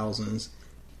 2000s,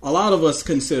 a lot of us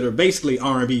consider basically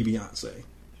R&B Beyonce.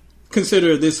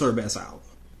 Consider this her best album.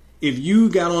 If you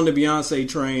got on the Beyonce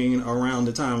train around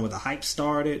the time where the hype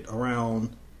started,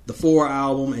 around the 4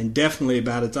 album, and definitely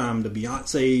by the time the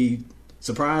Beyonce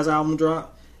surprise album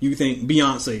dropped, you think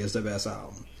Beyonce is the best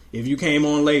album. If you came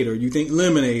on later, you think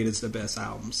Lemonade is the best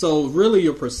album. So really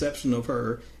your perception of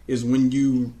her is when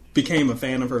you became a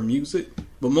fan of her music.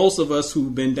 But most of us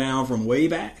who've been down from way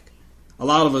back, a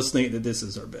lot of us think that this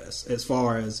is her best. As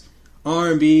far as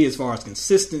R&B, as far as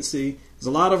consistency, because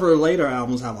a lot of her later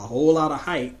albums have a whole lot of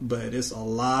hype, but it's a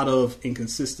lot of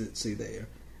inconsistency there.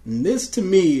 And this, to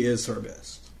me, is her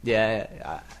best.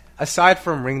 Yeah, aside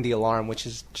from Ring the Alarm, which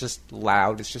is just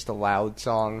loud, it's just a loud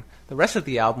song, the rest of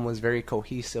the album was very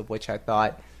cohesive, which I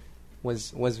thought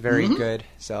was very good.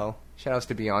 So, shout outs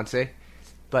to Beyonce,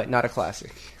 but not a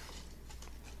classic.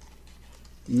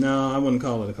 No, I wouldn't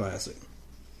call it a classic.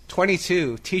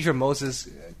 22, Tidra Moses'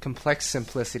 Complex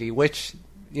Simplicity, which,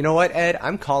 you know what, Ed?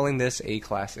 I'm calling this a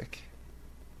classic.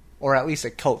 Or at least a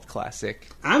cult classic.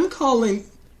 I'm calling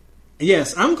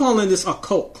this a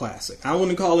cult classic. I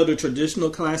wouldn't call it a traditional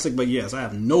classic, but yes, I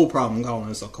have no problem calling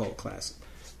this a cult classic.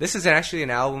 This is actually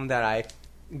an album that I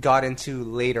got into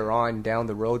later on down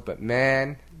the road, but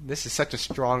man, this is such a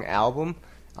strong album.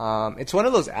 It's one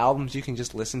of those albums you can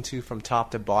just listen to from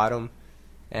top to bottom,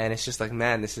 and it's just like,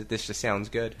 man, this just sounds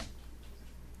good.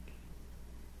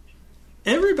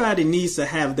 Everybody needs to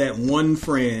have that one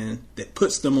friend that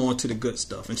puts them on to the good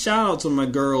stuff. And shout out to my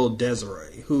girl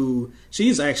Desiree, who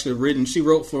she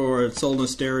wrote for Soul and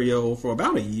Stereo for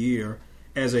about a year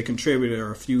as a contributor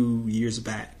a few years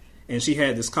back. And she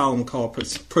had this column called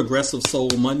Progressive Soul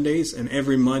Mondays, and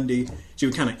every Monday she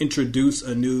would kind of introduce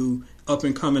a new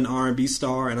up-and-coming R&B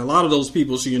star. And a lot of those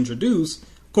people she introduced,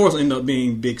 of course, end up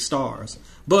being big stars.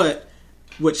 But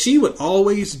what she would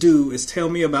always do is tell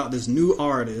me about this new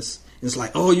artist. It's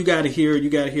like, oh, you got to hear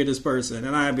this person.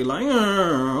 And I'd be like,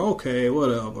 okay,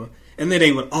 whatever. And then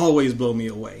they would always blow me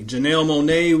away. Janelle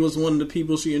Monáe was one of the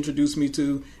people she introduced me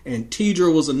to. And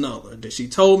Tidra was another that she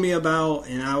told me about.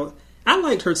 And I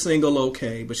liked her single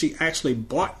okay, but she actually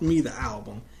bought me the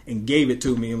album and gave it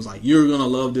to me and was like, you're going to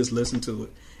love this, listen to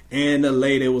it. And the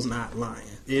lady was not lying.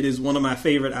 It is one of my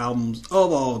favorite albums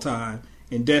of all time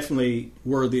and definitely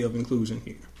worthy of inclusion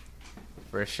here.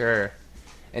 For sure.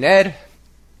 And Ed,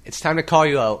 it's time to call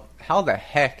you out. How the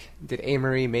heck did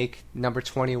Amerie make number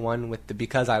 21 with the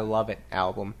Because I Love It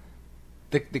album?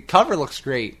 The cover looks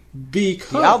great. The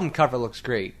album cover looks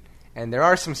great. And there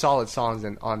are some solid songs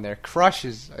on there. Crush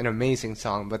is an amazing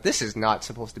song, but this is not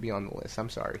supposed to be on the list. I'm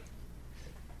sorry.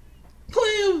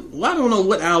 Well, I don't know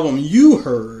what album you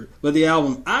heard, but the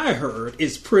album I heard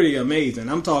is pretty amazing.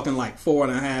 I'm talking like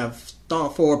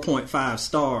 4.5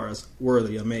 stars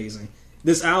worthy amazing.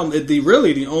 This album,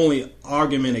 the only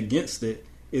argument against it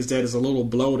is that it's a little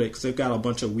bloated because they've got a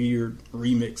bunch of weird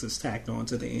remixes tacked on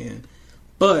to the end.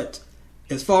 But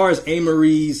as far as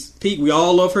Amerie's peak, we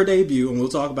all love her debut, and we'll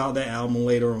talk about that album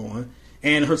later on.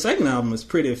 And her second album is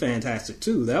pretty fantastic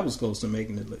too. That was close to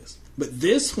making the list. But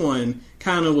this one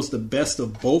kind of was the best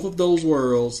of both of those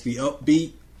worlds. The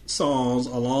upbeat songs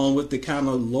along with the kind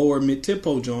of lower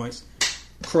mid-tempo joints.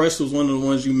 Crush was one of the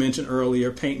ones you mentioned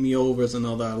earlier. Paint Me Over is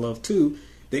another I love too.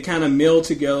 They kind of meld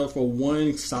together for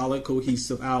one solid,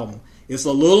 cohesive album. It's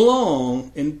a little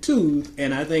long in tooth,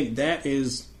 and I think that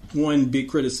is one big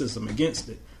criticism against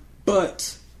it.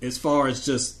 But as far as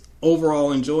just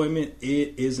overall enjoyment,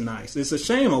 it is nice. It's a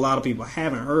shame a lot of people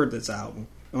haven't heard this album.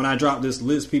 When I dropped this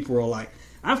list, people were like,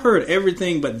 I've heard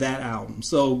everything but that album.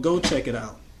 So go check it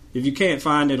out. If you can't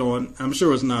find it on, I'm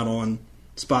sure it's not on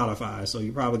Spotify, so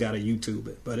you probably got to YouTube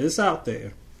it. But it's out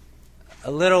there.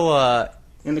 A little...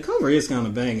 And the cover is kind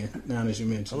of banging, now that you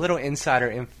mentioned. A little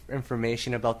insider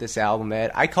information about this album, Ed.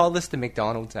 I call this the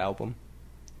McDonald's album.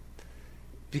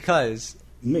 Because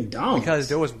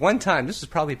there was one time, this was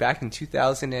probably back in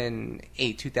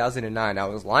 2008, 2009, I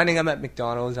was lining up at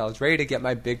McDonald's, I was ready to get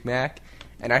my Big Mac,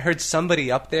 and I heard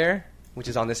somebody up there, which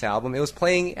is on this album, it was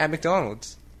playing at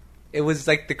McDonald's. It was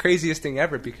like the craziest thing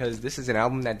ever because this is an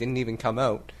album that didn't even come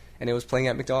out, and it was playing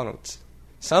at McDonald's.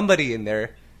 Somebody in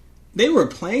there... They were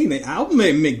playing the album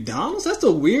at McDonald's? That's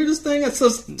the weirdest thing. It's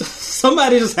just,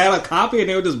 somebody just had a copy and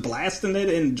they were just blasting it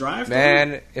in drive-thru.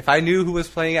 Man, if I knew who was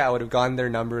playing it, I would have gotten their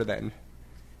number then.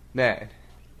 Man.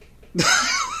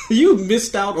 You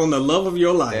missed out on the love of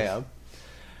your life. Damn.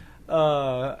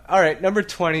 Alright, number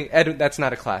 20. Ed, that's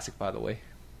not a classic, by the way.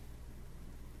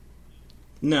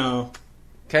 No.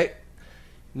 Okay.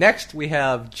 Next, we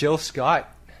have Jill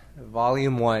Scott,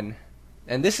 Volume 1.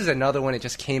 And this is another one that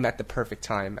just came at the perfect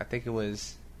time. I think it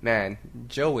was... Man,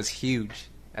 Jill was huge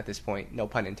at this point. No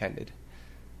pun intended.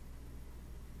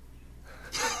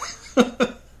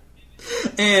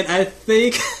 And I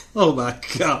think... Oh, my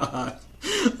God.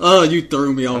 Oh, you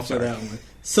threw me off for that one.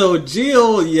 So,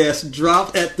 Jill, yes,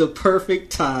 dropped at the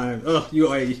perfect time. Oh, you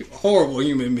are a horrible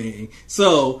human being.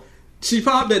 So, she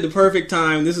popped at the perfect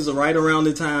time. This is right around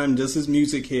the time just his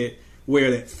music hit,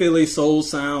 where that Philly soul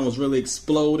sound was really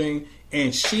exploding.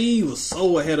 And she was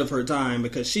so ahead of her time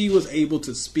because she was able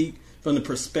to speak from the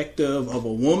perspective of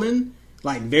a woman,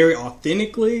 like very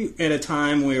authentically, at a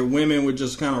time where women were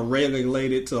just kind of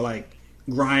relegated to like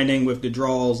grinding with the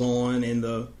draws on in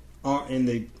the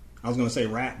I was going to say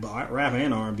rap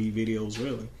and R&B videos,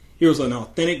 really. Here was an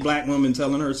authentic black woman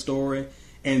telling her story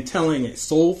and telling it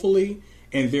soulfully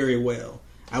and very well.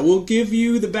 I will give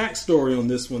you the backstory on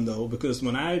this one, though, because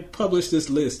when I published this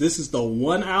list, this is the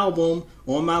one album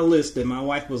on my list that my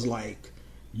wife was like,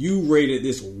 you rated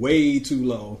this way too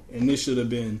low, and this should have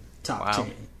been top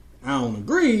 10. I don't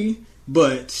agree,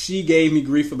 but she gave me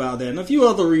grief about that. And a few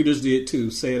other readers did,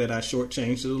 too, say that I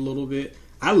shortchanged it a little bit.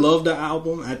 I love the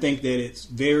album. I think that it's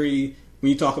very, when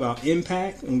you talk about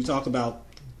impact, and we talk about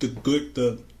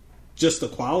just the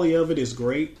quality of it is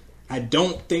great. I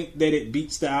don't think that it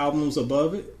beats the albums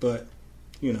above it, but,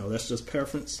 you know, that's just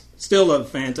preference. Still a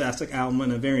fantastic album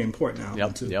and a very important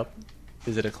album, too. Yep.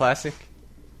 Is it a classic?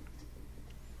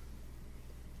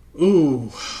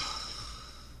 Ooh.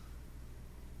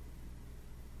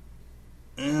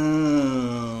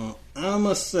 I'm going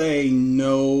to say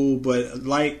no, but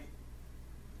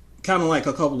kind of like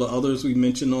a couple of others we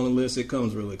mentioned on the list, it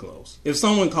comes really close. If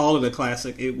someone called it a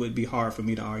classic, it would be hard for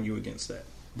me to argue against that.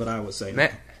 But I would say no.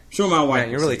 Sure, my wife.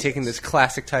 Man, you're really taking this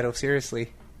classic title seriously.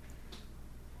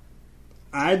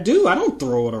 I do. I don't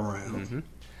throw it around. Mm-hmm.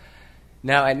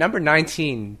 Now, at number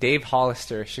 19, Dave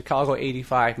Hollister, Chicago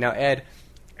 85. Now, Ed,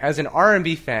 as an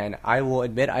R&B fan, I will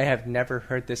admit I have never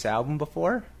heard this album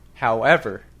before.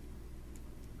 However,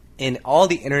 in all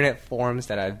the internet forums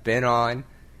that I've been on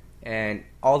and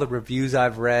all the reviews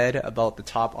I've read about the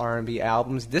top R&B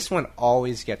albums, this one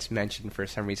always gets mentioned for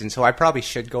some reason. So I probably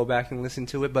should go back and listen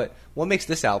to it, but what makes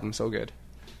this album so good?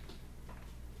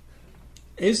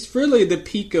 It's really the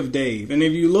peak of Dave. And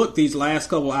if you look, these last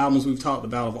couple albums we've talked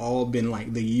about have all been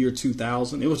like the year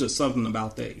 2000. It was just something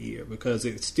about that year because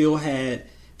it still had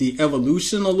the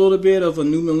evolution a little bit of a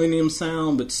new millennium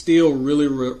sound, but still really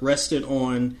rested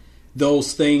on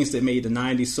those things that made the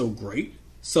 90s so great.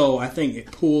 So I think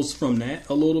it pulls from that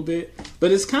a little bit.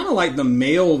 But it's kind of like the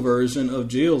male version of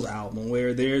Jill's album,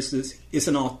 where there's this, it's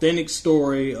an authentic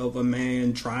story of a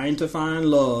man trying to find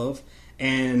love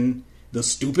and the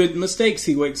stupid mistakes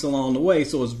he makes along the way.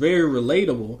 So it's very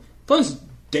relatable. Plus,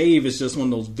 Dave is just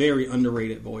one of those very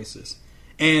underrated voices.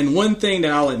 And one thing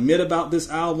that I'll admit about this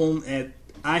album,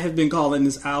 I have been calling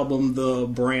this album the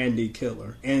Brandy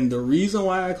Killer. And the reason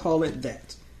why I call it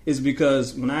that is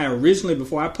because when I originally,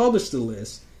 before I published the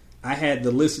list, I had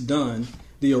the list done.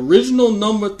 The original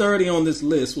number 30 on this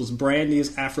list was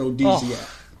Brandy's Aphrodisiac.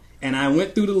 Oh. And I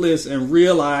went through the list and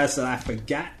realized that I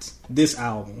forgot this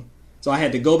album. So I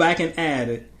had to go back and add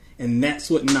it, and that's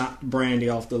what knocked Brandy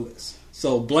off the list.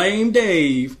 So blame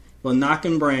Dave for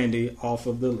knocking Brandy off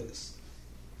of the list.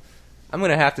 I'm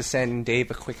going to have to send Dave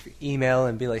a quick email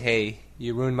and be like, hey,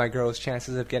 you ruined my girl's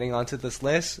chances of getting onto this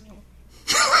list.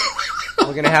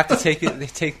 We're going to have to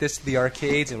take this to the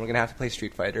arcades, and we're going to have to play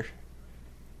Street Fighter.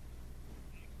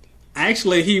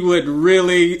 Actually, he would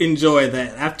really enjoy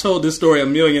that. I've told this story a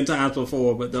million times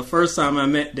before, but the first time I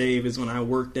met Dave is when I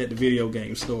worked at the video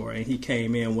game store, and he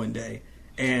came in one day.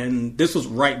 And this was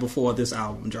right before this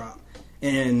album dropped.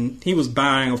 And he was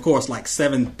buying, of course, like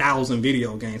 7,000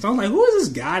 video games. I was like, who is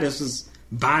this guy that's just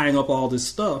buying up all this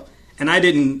stuff? And I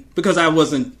didn't, because I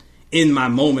wasn't in my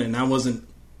moment, and I was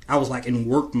like in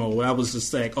work mode. I was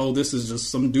just like, oh, this is just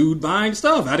some dude buying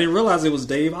stuff. I didn't realize it was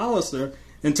Dave Hollister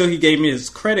until he gave me his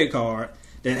credit card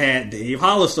that had Dave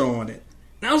Hollister on it.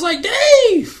 And I was like,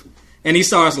 Dave! And he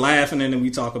starts laughing, and then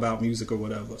we talk about music or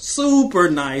whatever.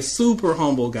 Super nice, super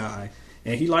humble guy.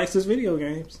 And he likes his video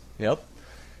games. Yep.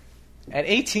 At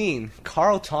 18,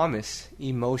 Carl Thomas,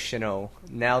 Emotional.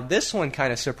 Now, this one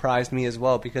kind of surprised me as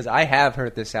well, because I have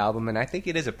heard this album, and I think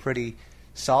it is a pretty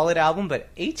solid album, but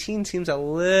 18 seems a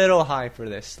little high for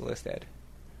this list, Ed.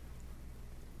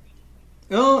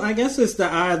 Well, I guess it's the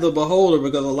eye of the beholder,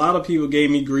 because a lot of people gave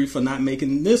me grief for not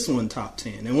making this one top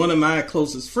 10. And one of my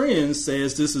closest friends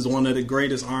says this is one of the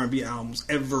greatest R&B albums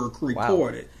ever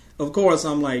recorded. Wow. Of course,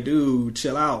 I'm like, dude,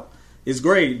 chill out. It's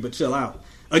great, but chill out.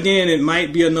 Again, it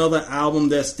might be another album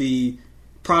that's the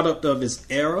product of its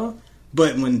era,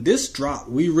 but when this dropped,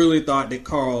 we really thought that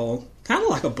Carl, kind of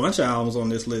like a bunch of albums on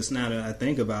this list now that I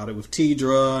think about it, with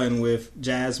Tidra and with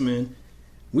Jasmine,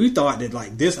 we thought that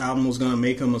like this album was going to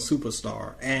make him a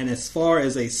superstar. And as far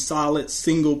as a solid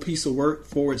single piece of work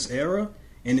for its era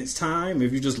and its time,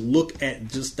 if you just look at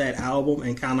just that album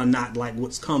and kind of not like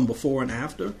what's come before and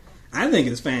after, I think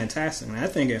it's fantastic, and I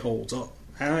think it holds up.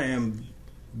 I am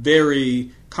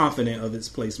very confident of its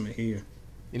placement here.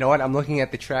 You know what? I'm looking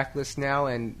at the track list now,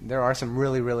 and there are some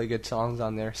really, really good songs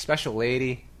on there. Special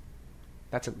Lady.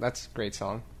 That's a great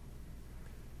song.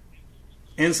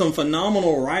 And some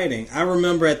phenomenal writing. I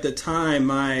remember at the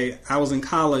time I was in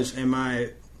college, and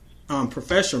my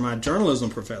professor, my journalism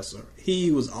professor,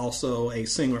 he was also a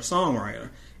singer-songwriter.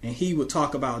 And he would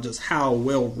talk about just how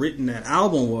well written that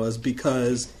album was,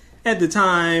 because at the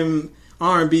time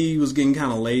R&B was getting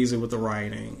kind of lazy with the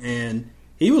writing, and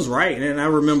he was right. And I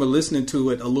remember listening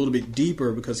to it a little bit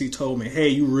deeper because he told me, hey,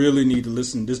 you really need to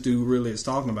listen. This dude really is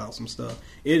talking about some stuff.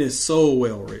 It is so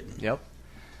well written. Yep.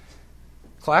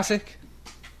 Classic?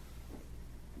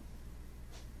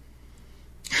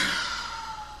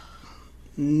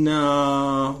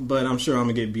 No, but I'm sure I'm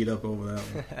going to get beat up over that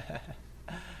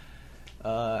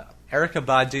one. Erykah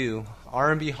Badu,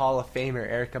 R&B Hall of Famer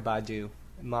Erykah Badu,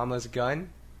 Mama's Gun.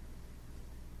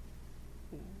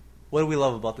 What do we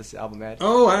love about this album, Ed?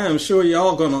 Oh, I am sure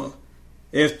y'all gonna.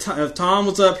 If Tom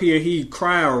was up here, he'd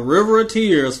cry a river of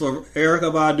tears for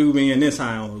Erykah Badu being this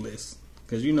high on the list.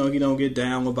 Because you know he don't get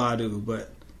down with Badu,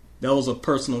 but those are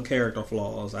personal character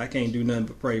flaws. I can't do nothing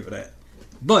but pray for that.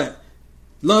 But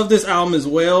love this album as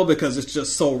well because it's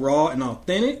just so raw and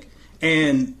authentic.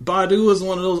 And Badu is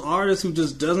one of those artists who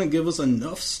just doesn't give us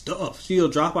enough stuff. She'll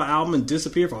drop an album and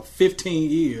disappear for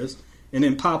 15 years and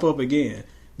then pop up again.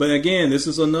 But again, this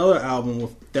is another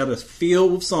album that is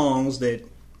filled with songs that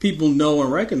people know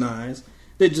and recognize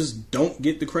that just don't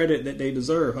get the credit that they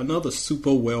deserve. Another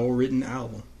super well-written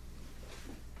album.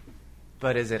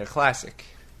 But is it a classic?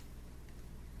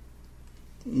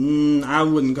 I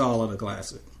wouldn't call it a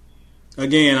classic.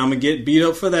 Again, I'm going to get beat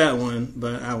up for that one,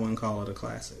 but I wouldn't call it a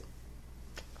classic.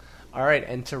 All right,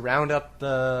 and to round up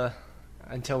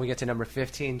until we get to number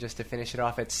 15, just to finish it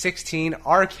off at 16,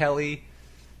 R. Kelly,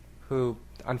 who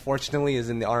unfortunately is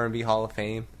in the R&B Hall of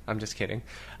Fame. I'm just kidding.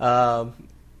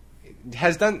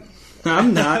 Has done.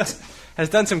 I'm not. Has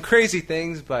done some crazy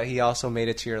things, but he also made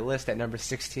it to your list at number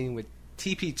 16 with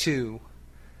TP2.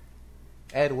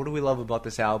 Ed, what do we love about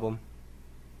this album?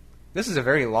 This is a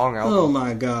very long album. Oh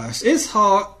my gosh, it's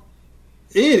hard.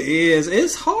 It is.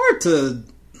 It's hard to.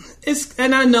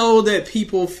 And I know that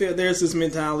people feel there's this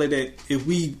mentality that if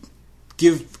we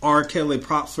give R. Kelly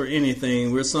props for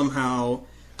anything, we're somehow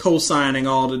co-signing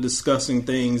all the disgusting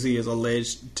things he is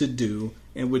alleged to do,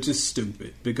 and which is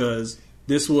stupid because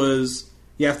this was.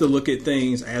 You have to look at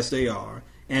things as they are,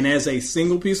 and as a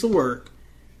single piece of work,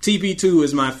 TP2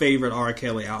 is my favorite R.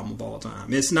 Kelly album of all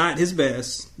time. It's not his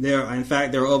best. In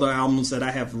fact, there are other albums that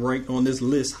I have ranked on this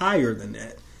list higher than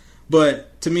that.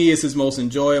 But to me, it's his most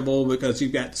enjoyable because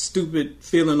you've got Stupid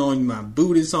Feeling on My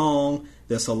Booty song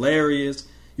that's hilarious.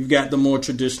 You've got the more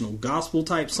traditional gospel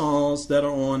type songs that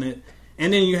are on it.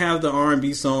 And then you have the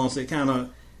R&B songs that kind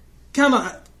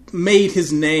of made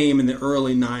his name in the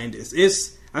early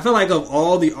 90s. I feel like of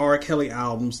all the R. Kelly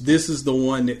albums, this is the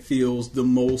one that feels the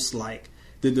most like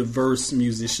the diverse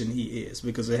musician he is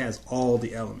because it has all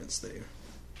the elements there.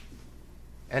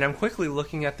 And I'm quickly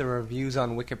looking at the reviews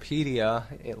on Wikipedia.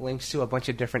 It links to a bunch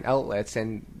of different outlets,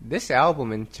 and this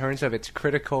album, in terms of its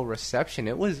critical reception,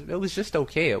 it was just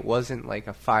okay. It wasn't like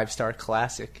a 5-star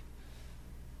classic.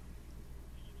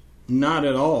 Not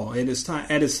at all. At its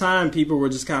time, people were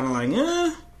just kind of like,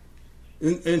 eh.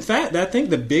 In fact, I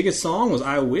think the biggest song was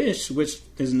 "I Wish," which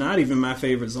is not even my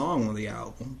favorite song on the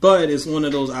album, but it's one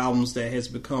of those albums that has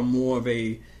become more of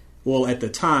a, well, at the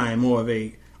time, more of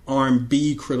a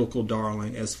R&B critical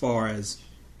darling as far as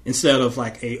instead of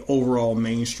like a overall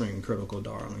mainstream critical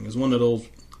darling. It's one of those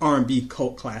R&B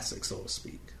cult classics, so to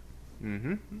speak.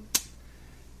 Mm-hmm.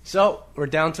 So we're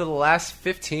down to the last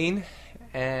 15,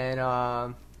 and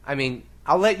I mean,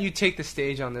 I'll let you take the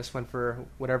stage on this one for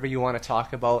whatever you want to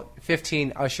talk about.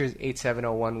 15, Usher's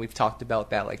 8701. We've talked about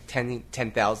that like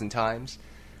 10,000 times.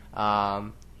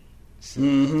 One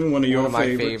of your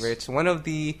my favorites. One of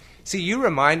the... See, You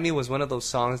Remind Me was one of those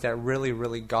songs that really,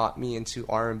 really got me into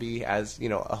R&B as, you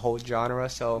know, a whole genre.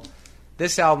 So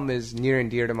this album is near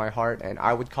and dear to my heart, and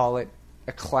I would call it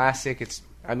a classic.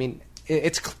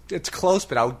 It's close,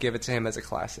 but I would give it to him as a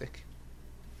classic.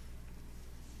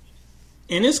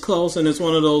 And it's close, and it's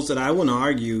one of those that I wouldn't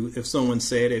argue if someone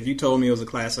said, if you told me it was a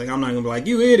classic, I'm not going to be like,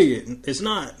 you idiot. It's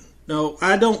not. No,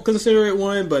 I don't consider it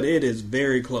one, but it is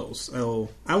very close. So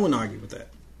I wouldn't argue with that.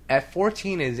 At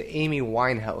 14 is Amy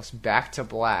Winehouse, Back to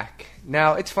Black.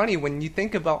 Now, it's funny, when you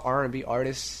think about R&B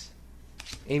artists,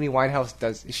 Amy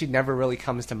Winehouse she never really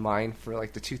comes to mind for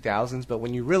like the 2000s, but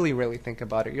when you really, really think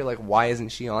about it, you're like, why isn't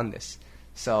she on this?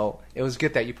 So it was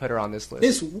good that you put her on this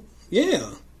list.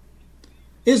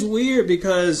 It's weird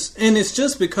because, and it's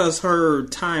just because her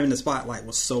time in the spotlight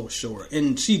was so short.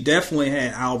 And she definitely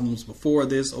had albums before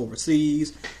this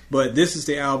overseas, but this is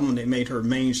the album that made her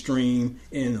mainstream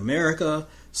in America.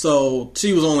 So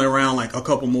she was only around like a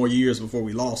couple more years before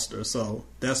we lost her. So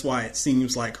that's why it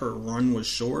seems like her run was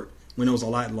short when it was a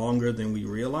lot longer than we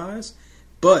realized.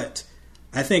 But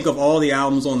I think of all the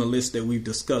albums on the list that we've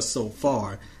discussed so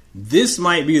far, this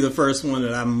might be the first one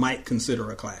that I might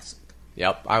consider a classic.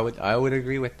 Yep, I would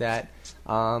agree with that.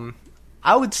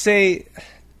 I would say,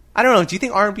 I don't know, do you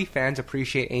think R&B fans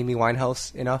appreciate Amy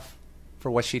Winehouse enough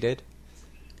for what she did?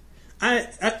 I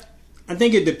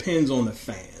think it depends on the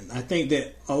fan. I think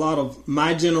that a lot of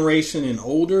my generation and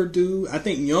older do. I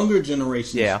think younger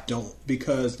generations don't,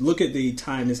 because look at the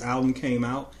time this album came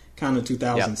out, kind of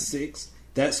 2006. Yep.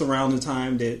 That's around the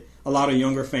time that a lot of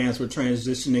younger fans were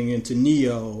transitioning into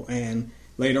Neo, and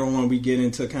later on we get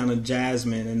into kind of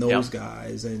Jasmine and those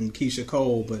guys and Keisha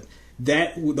Cole. But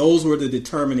those were the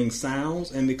determining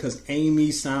sounds, and because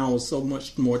Amy's sound was so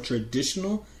much more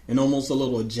traditional and almost a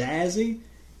little jazzy,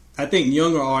 I think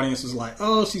younger audience was like,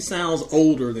 oh, she sounds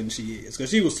older than she is.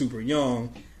 Because she was super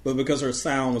young, but because her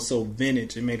sound was so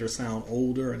vintage, it made her sound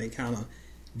older, and they kind of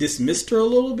dismissed her a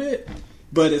little bit.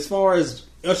 But as far as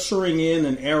ushering in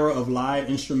an era of live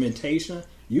instrumentation,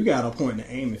 you got to point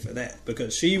to Amy for that.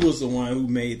 Because she was the one who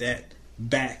made that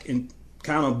back in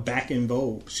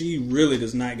vogue. She really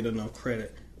does not get enough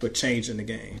credit for changing the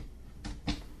game.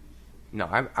 No,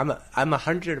 I'm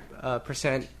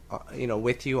 100%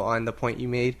 with you on the point you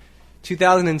made.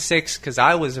 2006, because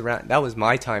I was around. That was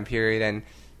my time period, and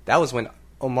that was when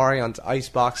Omarion's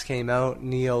Icebox came out.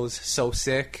 Neo's So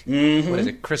Sick. Mm-hmm. What is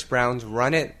it? Chris Brown's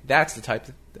Run It. That's the type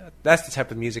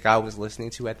of music I was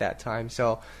listening to at that time.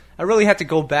 So I really had to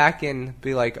go back and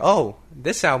be like, oh,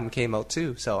 this album came out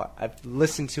too. So I've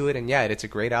listened to it, and it's a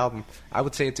great album. I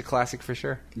would say it's a classic for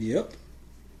sure. Yep.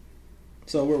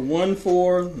 So we're 1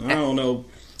 for, I don't know,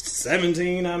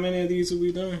 17. How many of these have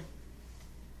we done?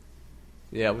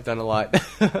 Yeah, we've done a lot.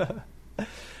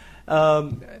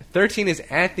 13 is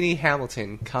Anthony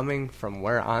Hamilton, Coming From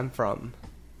Where I'm From.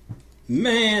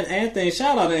 Man,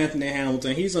 shout out to Anthony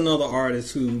Hamilton. He's another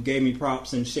artist who gave me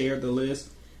props and shared the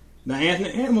list. The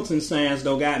Anthony Hamilton fans,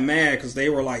 though, got mad because they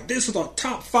were like, this is a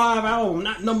top 5 album,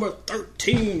 not number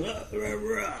 13.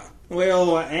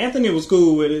 Well, Anthony was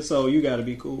cool with it, so you got to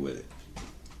be cool with it.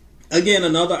 Again,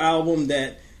 another album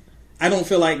that I don't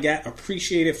feel like got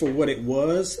appreciated for what it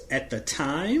was at the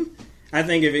time. I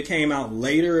think if it came out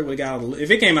later,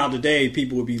 if it came out today,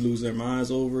 people would be losing their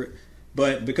minds over it.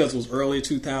 But because it was early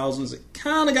 2000s, it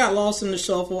kind of got lost in the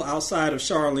shuffle outside of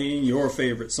Charlene, your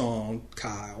favorite song,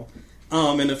 Kyle,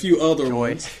 and a few other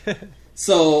ones.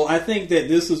 So I think that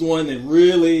this is one that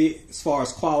really, as far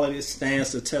as quality,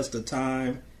 stands the test of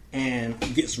time and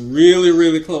gets really,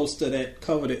 really close to that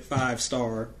coveted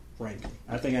 5-star ranking.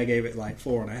 I think I gave it like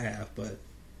 4.5, but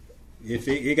if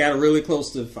it got really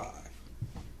close to 5.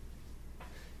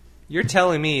 You're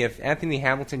telling me if Anthony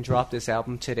Hamilton dropped this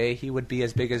album today, he would be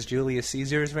as big as Julius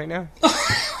Caesar is right now?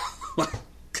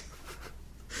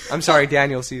 I'm sorry,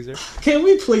 Daniel Caesar. Can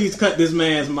we please cut this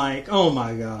man's mic? Oh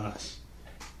my gosh.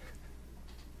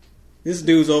 This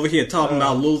dude's over here talking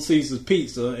about Little Caesar's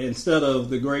Pizza instead of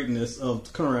the greatness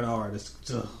of current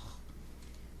artists.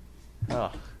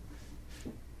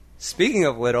 Speaking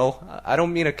of Little, I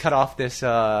don't mean to cut off this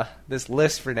this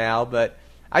list for now, but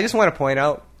I just want to point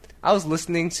out, I was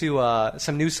listening to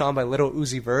some new song by Lil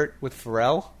Uzi Vert with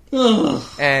Pharrell,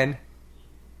 and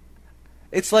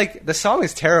it's like the song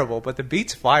is terrible, but the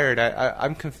beat's fired.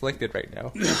 I'm conflicted right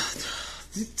now.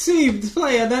 See,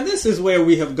 player, now this is where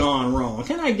we have gone wrong.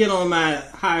 Can I get on my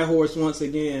high horse once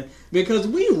again? Because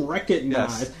we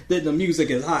recognize that the music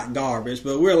is hot garbage,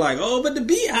 but we're like, oh, but the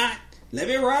beat hot. Let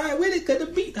me ride with it because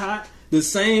the beat hot. The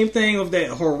same thing of that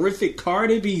horrific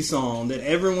Cardi B song that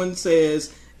everyone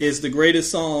says is the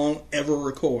greatest song ever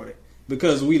recorded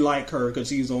because we like her because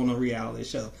she's on a reality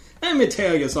show. Let me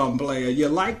tell you something, player. You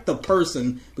like the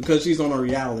person because she's on a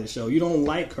reality show. You don't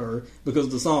like her because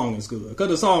the song is good. Because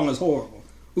the song is horrible.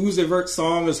 Uzi Vert's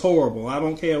song is horrible. I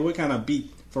don't care what kind of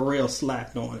beat Pharrell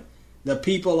slapped on it. The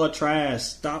people are trash.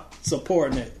 Stop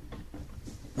supporting it.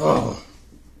 Oh.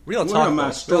 Real talk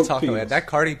about that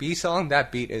Cardi B song,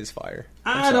 that beat is fire.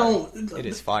 It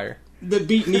is fire. The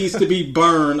beat needs to be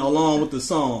burned along with the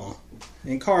song.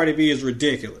 And Cardi B is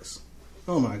ridiculous.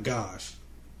 Oh my gosh.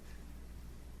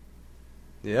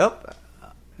 Yep.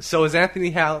 So is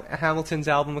Anthony Hamilton's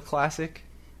album a classic?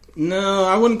 No,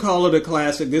 I wouldn't call it a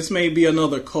classic. This may be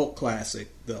another cult classic,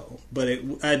 though. But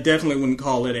I definitely wouldn't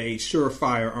call it a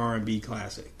surefire R&B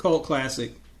classic. Cult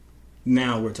classic,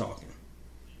 now we're talking.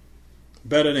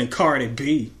 Better than Cardi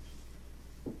B.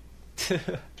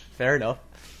 Fair enough.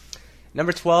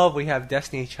 Number 12, we have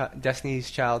Destiny's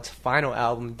Child's final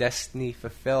album, Destiny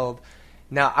Fulfilled.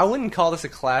 Now, I wouldn't call this a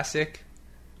classic,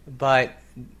 but...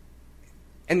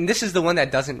 And this is the one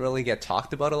that doesn't really get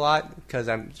talked about a lot, because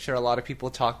I'm sure a lot of people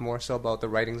talk more so about the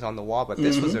writings on the wall, but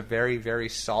this was a very, very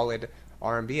solid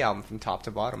R&B album from top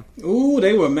to bottom. Ooh,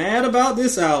 they were mad about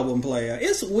this album, player.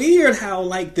 It's weird how,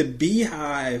 like, the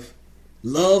Beehive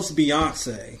loves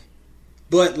Beyonce,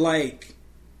 but, like,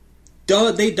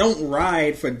 they don't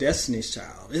ride for Destiny's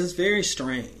Child. It's very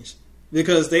strange,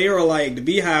 because they are like, the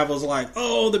Beehive was like,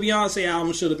 oh, the Beyonce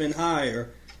album should have been higher.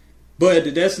 But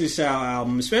the Destiny's Child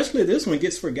album, especially this one,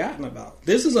 gets forgotten about.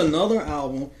 This is another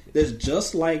album that's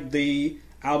just like the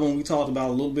album we talked about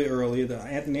a little bit earlier, the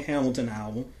Anthony Hamilton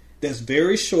album, that's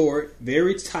very short,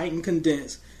 very tight and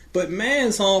condensed. But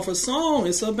man, song for song,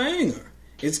 it's a banger.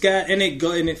 It's got and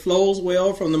it flows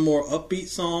well from the more upbeat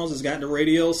songs. It's got the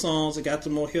radio songs. It got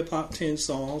the more hip hop tinged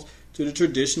songs to the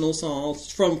traditional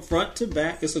songs. From front to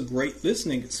back, it's a great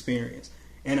listening experience.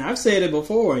 And I've said it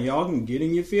before, and y'all can get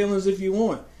in your feelings if you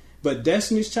want. But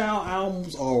Destiny's Child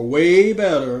albums are way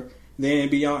better than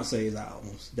Beyonce's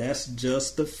albums. That's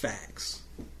just the facts.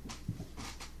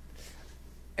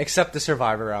 Except the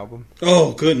Survivor album.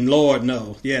 Oh, good Lord,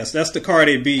 no. Yes, that's the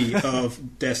Cardi B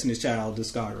of Destiny's Child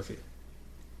discography.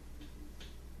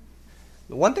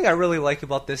 The one thing I really like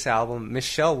about this album,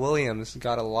 Michelle Williams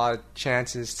got a lot of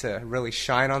chances to really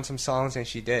shine on some songs, and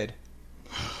she did.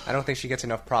 I don't think she gets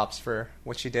enough props for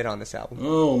what she did on this album.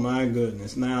 Oh, my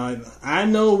goodness. Now, I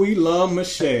know we love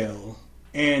Michelle,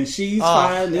 and she's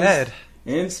fine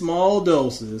in small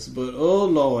doses, but, oh,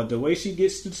 Lord, the way she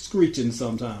gets to screeching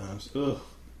sometimes,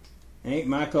 ain't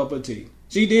my cup of tea.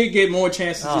 She did get more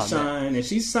chances to shine, and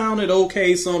she sounded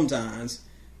okay sometimes,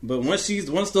 but once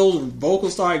those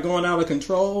vocals start going out of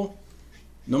control,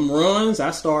 them runs,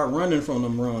 I start running from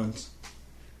them runs.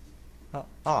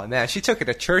 Oh man, she took it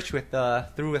to church with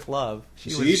Through With Love. She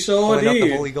sure did. Up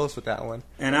the Holy Ghost with that one.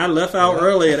 And I left out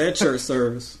early at that church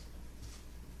service.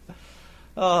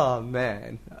 Oh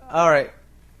man! All right,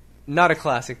 Not a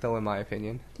classic, though, in my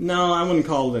opinion. No, I wouldn't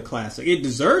call it a classic. It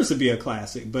deserves to be a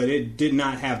classic, but it did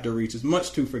not have to reach. It's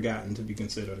much too forgotten to be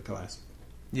considered a classic.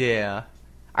 Yeah.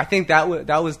 I think that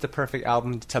was the perfect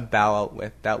album to bow out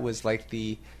with. That was like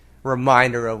the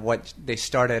reminder of what they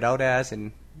started out as,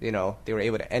 and, you know, they were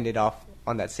able to end it off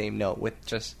on that same note with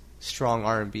just strong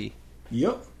R&B.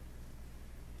 Yep.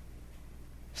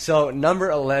 So, number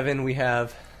 11, we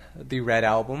have the Red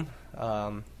Album.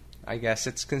 I guess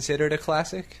it's considered a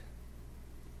classic.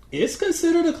 It's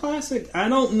considered a classic. I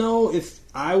don't know if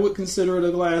I would consider it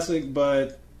a classic,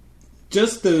 but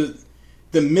just the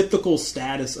mythical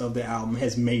status of the album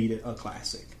has made it a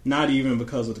classic. Not even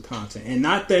because of the content. And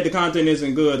not that the content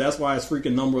isn't good. That's why it's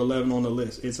freaking number 11 on the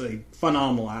list. It's a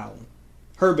phenomenal album.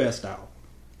 Her best album.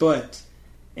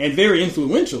 And very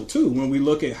influential, too, when we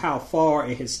look at how far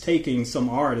it has taken some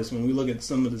artists. When we look at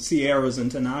some of the Sierras and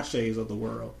Tinashes of the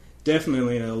world.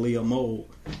 Definitely in a Aaliyah mold.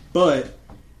 But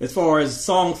as far as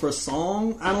song for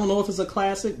song, I don't know if it's a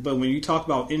classic. But when you talk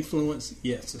about influence,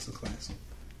 yes, it's a classic.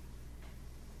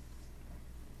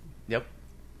 Yep.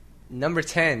 Number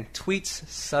 10,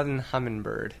 Tweet's Southern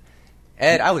Hummingbird.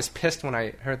 Ed, I was pissed when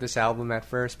I heard this album at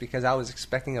first because I was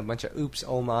expecting a bunch of Oops,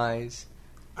 Oh My's.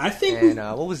 I think. And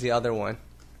what was the other one?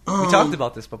 We talked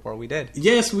about this before. We did.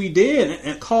 Yes, we did.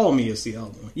 And Call Me is the other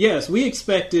one. Yes, we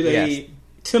expected a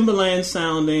Timberland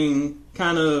sounding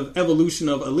kind of evolution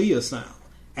of Aaliyah sound.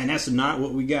 And that's not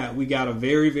what we got. We got a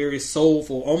very, very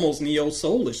soulful, almost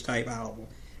neo-soulish type album.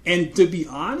 And to be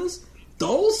honest,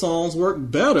 those songs work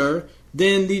better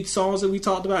than the songs that we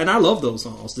talked about. And I love those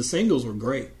songs. The singles were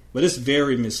great. But it's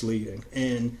very misleading.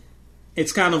 And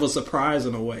it's kind of a surprise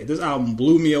in a way. This album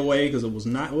blew me away because it was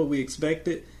not what we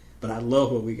expected. But I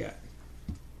love what we got.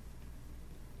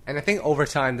 And I think over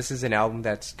time, this is an album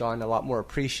that's gotten a lot more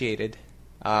appreciated.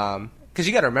 Because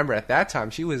you got to remember, at that time,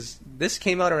 this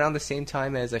came out around the same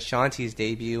time as Ashanti's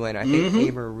debut, and I think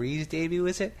A. Marie's debut,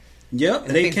 is it? Yep.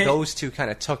 And I think those two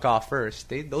kind of took off first.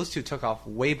 Those two took off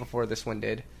way before this one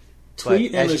did.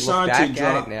 Tweet and Ashanti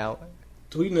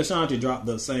dropped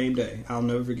the same day. I'll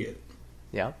never forget it.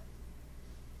 Yeah.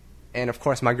 And of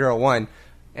course, My Girl won.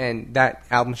 And that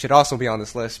album should also be on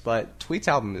this list, but Tweet's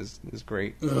album is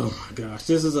great. Oh my gosh,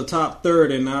 this is a top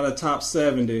 30, not a top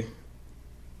 70.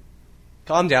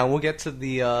 Calm down. We'll get to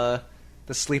the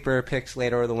sleeper picks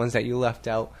later, or the ones that you left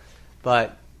out.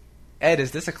 But Ed,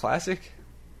 is this a classic?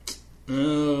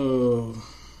 Oh,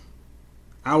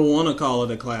 I want to call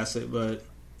it a classic, but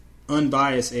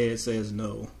unbiased Ed says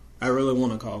no. I really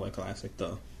want to call it a classic,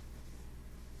 though.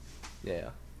 Yeah.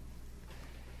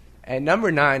 At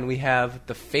number 9, we have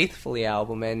the Faithfully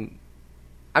album, and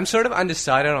I'm sort of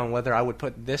undecided on whether I would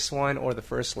put this one or the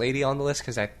First Lady on the list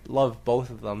because I love both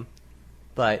of them.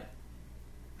 But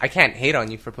I can't hate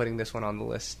on you for putting this one on the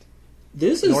list.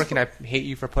 Nor can I hate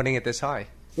you for putting it this high.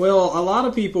 Well, a lot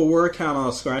of people were kind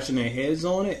of scratching their heads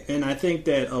on it, and I think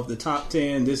that of the top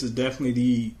 10, this is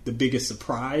definitely the biggest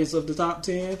surprise of the top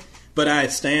 10. But I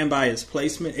stand by its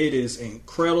placement. It is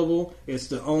incredible. It's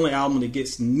the only album that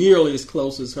gets nearly as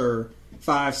close as her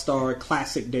 5-star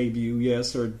classic debut.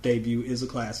 Yes, her debut is a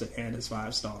classic, and it's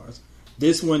 5 stars.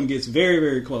 This one gets very,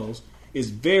 very close. It's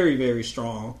very, very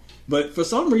strong. But for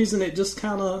some reason, it just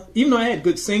kind of, even though I had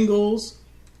good singles,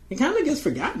 it kind of gets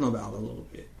forgotten about a little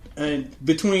bit. And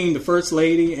between the First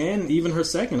Lady and even her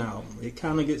second album, it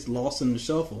kind of gets lost in the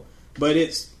shuffle. But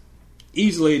it's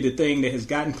easily the thing that has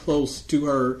gotten close to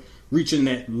her reaching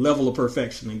that level of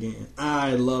perfection again.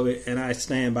 I love it, and I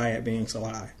stand by it being so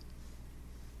high.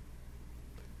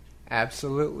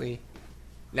 Absolutely.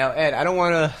 Now, Ed, I don't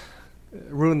want to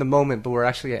ruin the moment, but we're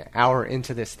actually an hour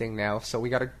into this thing now, so we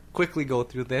got to quickly go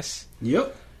through this.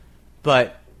 Yep.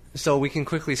 But so we can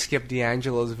quickly skip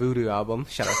D'Angelo's Voodoo album.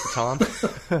 Shout out to Tom.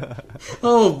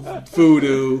 Oh,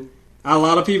 Voodoo. A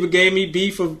lot of people gave me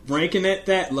beef for ranking it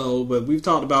that low, but we've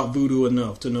talked about Voodoo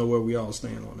enough to know where we all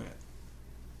stand on that.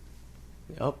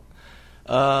 Yep.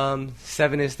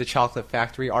 7 is The Chocolate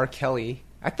Factory, R. Kelly.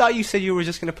 I thought you said you were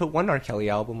just going to put one R. Kelly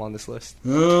album on this list.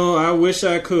 Oh, I wish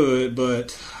I could,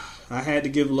 but I had to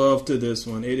give love to this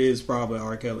one. It is probably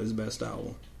R. Kelly's best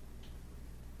album.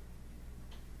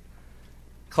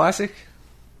 Classic?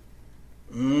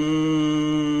 I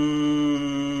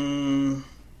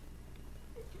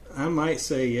might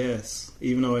say yes,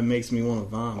 even though it makes me want to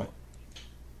vomit.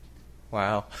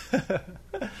 Wow.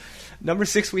 Number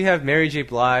 6, we have Mary J.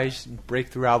 Blige,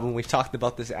 Breakthrough album. We've talked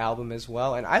about this album as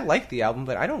well, and I like the album,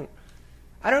 but I don't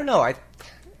know.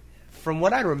 From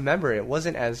what I remember, it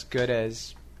wasn't as good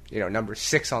as, number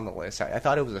 6 on the list. I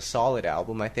thought it was a solid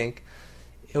album. I think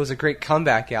it was a great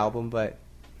comeback album, but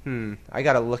I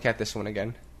got to look at this one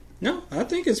again. No, I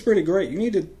think it's pretty great. You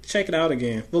need to check it out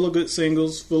again. Full of good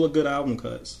singles, full of good album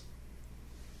cuts.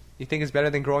 You think it's better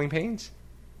than Growing Pains?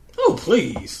 Oh,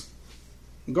 please.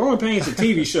 Growing Pains, the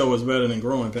TV show, is better than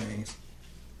Growing Pains.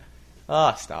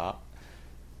 Ah, stop.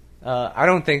 I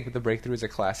don't think The Breakthrough is a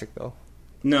classic, though.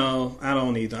 No, I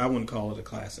don't either. I wouldn't call it a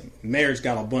classic. Marriage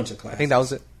got a bunch of classics. I think that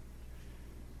was it.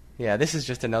 Yeah, this is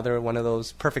just another one of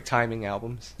those perfect timing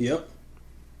albums. Yep.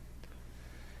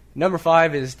 Number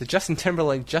 5 is the Justin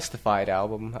Timberlake Justified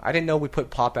album. I didn't know we put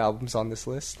pop albums on this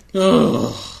list.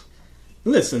 Ugh.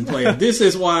 Listen, player, this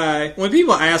is why, when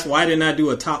people ask why didn't I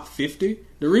do a top 50,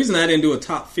 the reason I didn't do a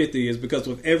top 50 is because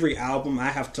with every album I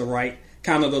have to write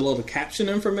kind of the little caption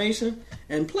information.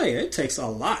 And player, it takes a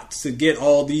lot to get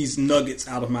all these nuggets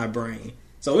out of my brain.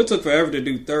 So it took forever to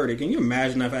do 30. Can you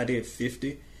imagine if I did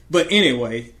 50? But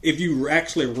anyway, if you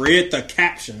actually read the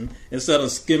caption instead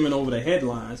of skimming over the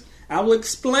headlines, I will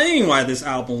explain why this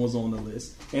album was on the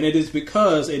list. And it is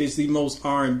because it is the most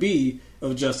R&B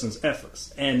of Justin's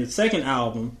efforts. And the second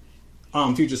album,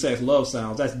 Future Sex Love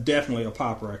Sounds, that's definitely a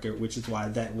pop record, which is why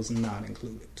that was not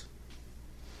included.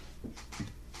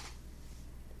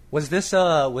 Was this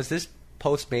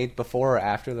post made before or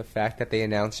after the fact that they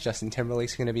announced Justin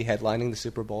Timberlake's going to be headlining the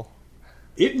Super Bowl?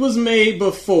 It was made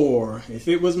before. If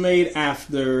it was made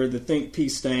after, the Think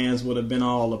Peace stands would have been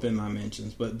all up in my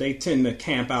mentions. But they tend to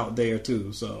camp out there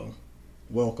too, so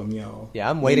welcome, y'all. Yeah,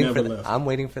 I'm waiting for I'm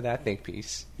waiting for that Think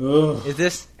Piece. Ugh. Is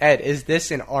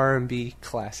this an R&B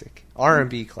classic?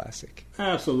 R&B classic?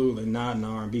 Absolutely not an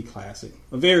R&B classic.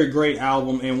 A very great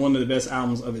album and one of the best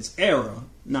albums of its era.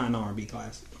 Not an R&B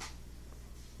classic.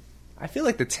 I feel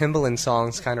like the Timbaland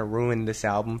songs kind of ruined this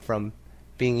album from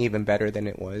being even better than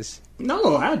it was.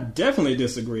 No, I definitely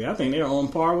disagree. I think they're on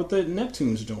par with the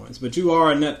Neptune's joints. But you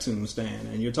are a Neptune stan,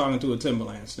 and you're talking to a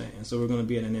Timbaland stan, so we're going to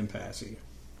be at an impasse here.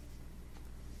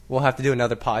 We'll have to do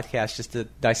another podcast just to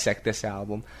dissect this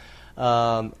album.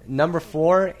 Number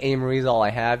 4, A-Marie's All I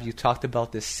Have. You talked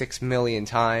about this 6 million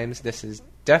times. This is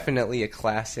definitely a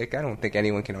classic. I don't think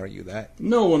anyone can argue that.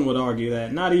 No one would argue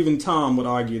that. Not even Tom would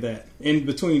argue that. In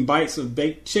between bites of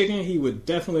baked chicken, he would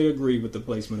definitely agree with the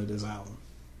placement of this album.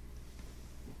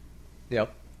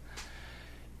 Yep.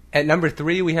 At number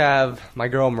 3, we have my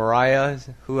girl Mariah,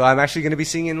 who I'm actually going to be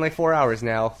singing in like 4 hours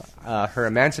now. Her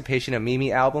Emancipation of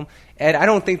Mimi album. And I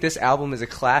don't think this album is a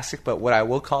classic, but what I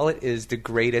will call it is the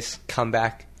greatest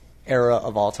comeback era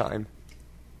of all time.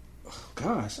 Oh,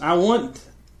 gosh, I want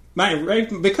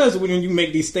because when you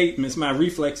make these statements, my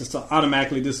reflex is to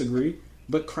automatically disagree.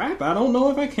 But crap, I don't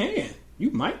know if I can. You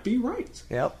might be right.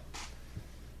 Yep.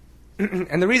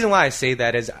 And the reason why I say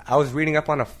that is I was reading up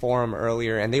on a forum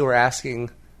earlier, and they were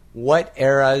asking, what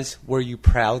eras were you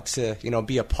proud to,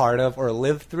 be a part of or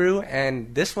live through?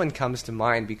 And this one comes to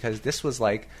mind because this was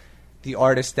like the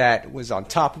artist that was on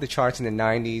top of the charts in the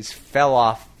 90s, fell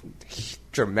off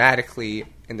dramatically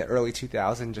in the early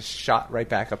 2000s, just shot right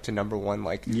back up to number 1.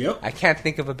 Yep. I can't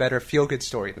think of a better feel-good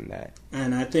story than that.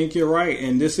 And I think you're right.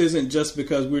 And this isn't just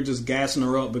because we're just gassing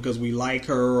her up because we like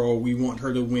her or we want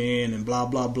her to win and blah,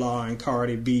 blah, blah, and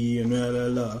Cardi B and blah, blah,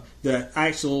 blah. The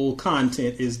actual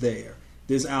content is there.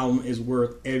 This album is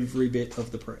worth every bit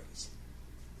of the praise.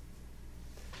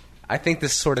 I think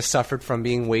this sort of suffered from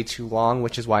being way too long,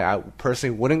 which is why I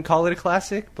personally wouldn't call it a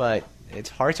classic, but it's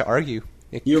hard to argue.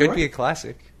 It could be a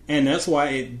classic. And that's why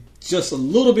it's just a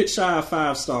little bit shy of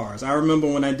 5 stars. I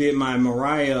remember when I did my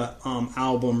Mariah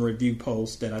album review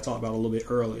post that I talked about a little bit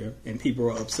earlier, and people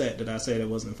were upset that I said it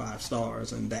wasn't 5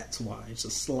 stars, and that's why. It's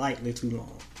just slightly too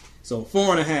long. So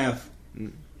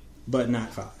 4.5, but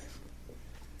not 5.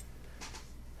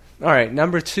 All right,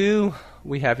 number 2,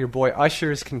 we have your boy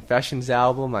Usher's Confessions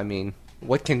album. I mean,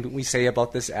 what can we say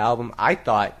about this album? I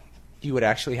thought you would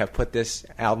actually have put this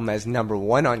album as number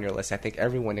 1 on your list. I think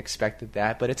everyone expected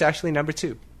that, but it's actually number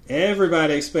 2.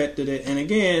 Everybody expected it. And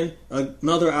again,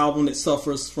 another album that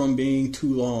suffers from being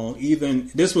too long.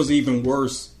 This was even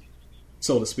worse,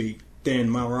 so to speak, than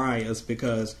Mariah's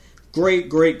because great,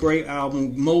 great, great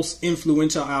album. Most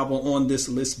influential album on this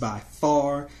list by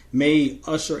far. Made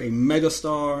Usher a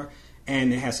megastar.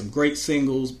 And it has some great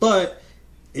singles. But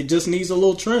it just needs a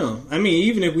little trim. I mean,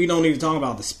 even if we don't even talk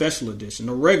about the special edition,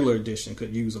 the regular edition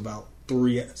could use about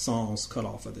 3 songs cut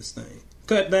off of this thing.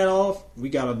 Cut that off, we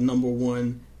got a number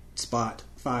 1 spot,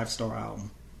 5-star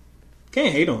album.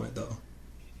 Can't hate on it, though.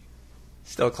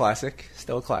 Still a classic.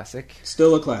 Still a classic.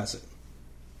 Still a classic.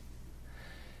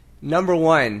 Number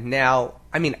 1. Now,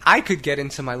 I mean, I could get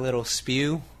into my little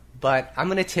spew, but I'm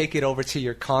going to take it over to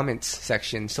your comments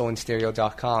section,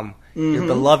 soulinstereo.com. Your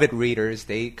beloved readers,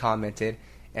 they commented.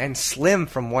 And Slim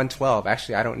from 112.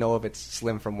 Actually, I don't know if it's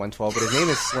Slim from 112, but his name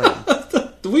is Slim.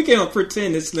 We can't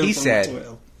pretend it's Slim He from said,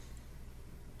 12.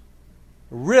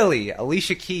 Really,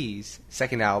 Alicia Keys'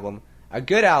 second album, a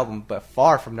good album, but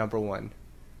far from number one.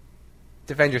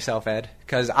 Defend yourself, Ed,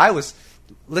 because I was.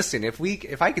 Listen,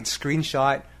 if I could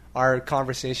screenshot our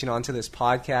conversation onto this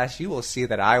podcast, you will see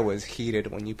that I was heated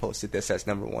when you posted this as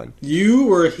number one. You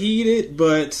were heated,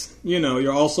 but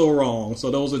you're also wrong.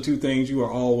 So those are two things you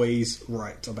are always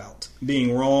right about: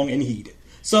 being wrong and heated.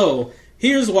 So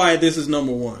here's why this is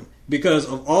number one: because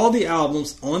of all the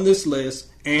albums on this list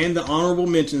and the honorable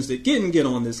mentions that didn't get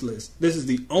on this list, this is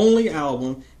the only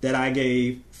album that I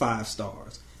gave 5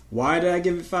 stars. Why did I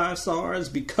give it 5 stars?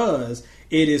 Because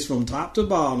it is from top to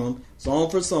bottom, song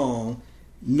for song,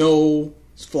 no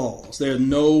flaws. There's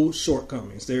no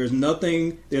shortcomings. There's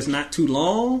nothing. There's not too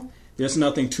long. There's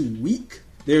nothing too weak.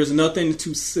 There's nothing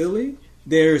too silly.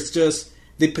 There's just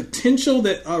the potential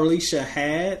that Alicia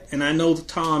had, and I know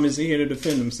Tom is here to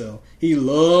defend himself. He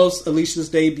loves Alicia's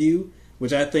debut,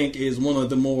 which I think is one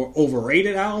of the more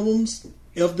overrated albums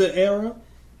of the era,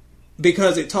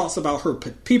 because it talks about her.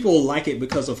 People like it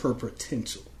because of her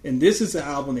potential. And this is the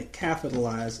album that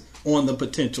capitalized on the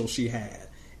potential she had.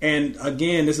 And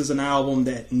again, this is an album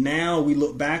that now we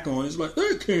look back on, it's like,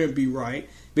 that can't be right,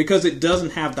 because it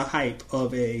doesn't have the hype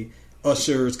of a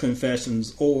Usher's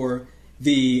Confessions or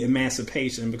the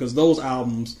Emancipation, because those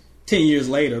albums, 10 years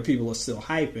later, people are still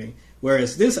hyping.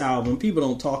 Whereas this album, people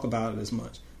don't talk about it as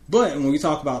much. But when we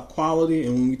talk about quality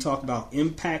and when we talk about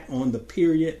impact on the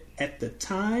period at the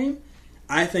time,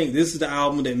 I think this is the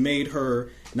album that made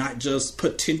her not just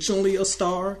potentially a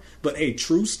star, but a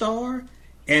true star.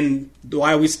 And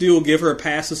why we still give her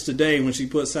passes today when she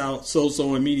puts out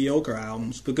so-so and mediocre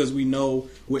albums, because we know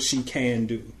what she can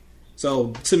do.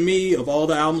 So, to me, of all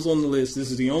the albums on the list,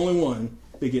 this is the only one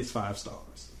that gets 5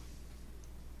 stars.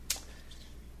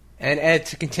 And Ed,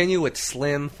 to continue with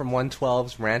Slim from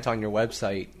 112's rant on your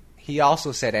website, he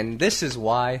also said, and this is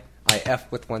why I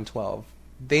F with 112.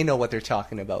 They know what they're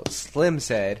talking about. Slim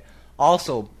said,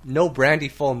 also, no Brandy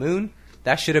Full Moon.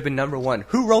 That should have been number one.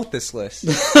 Who wrote this list?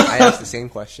 I asked the same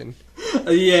question.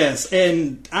 Yes,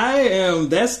 and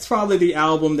that's probably the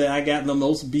album that I got the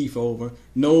most beef over.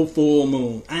 No Full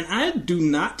Moon. And I do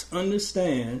not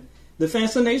understand the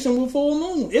fascination with Full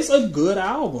Moon. It's a good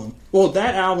album. Well,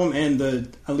 that album and the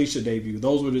Alicia debut,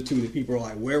 those were the two that people were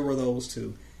like, where were those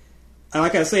two?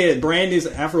 Like I said, Brandy's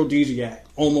Aphrodisiac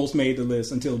almost made the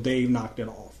list until Dave knocked it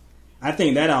off. I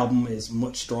think that album is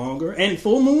much stronger. And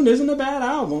Full Moon isn't a bad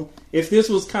album. If this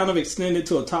was kind of extended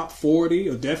to a top 40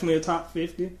 or definitely a top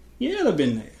 50, yeah, it'd have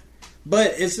been there.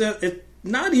 But it's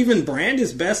not even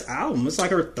Brandy's best album. It's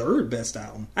like her third best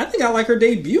album. I think I like her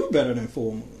debut better than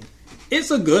Full Moon.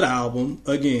 It's a good album.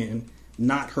 Again,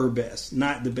 not her best.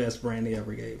 Not the best Brandy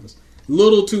ever gave us.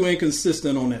 Little too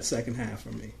inconsistent on that second half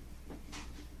for me.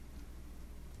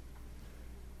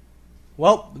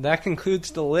 Well, that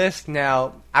concludes the list.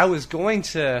 Now, I was going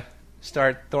to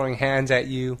start throwing hands at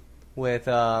you with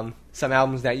some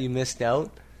albums that you missed out,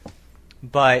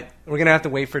 but we're going to have to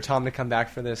wait for Tom to come back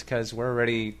for this, because we're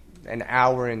already an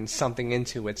hour and something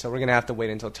into it, so we're going to have to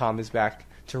wait until Tom is back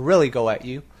to really go at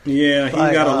you. Yeah, he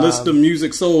got a list of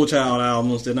Music Soul Child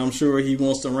albums that I'm sure he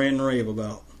wants to rant and rave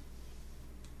about.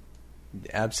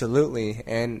 Absolutely,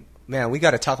 and man, we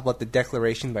got to talk about the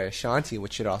Declaration by Ashanti,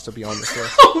 which should also be on this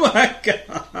list. Oh my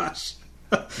gosh.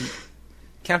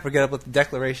 Can't forget about the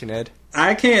Declaration, Ed.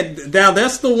 I can't. Now,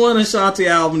 that's the one Ashanti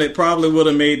album that probably would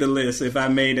have made the list if I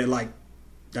made it like,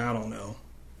 I don't know.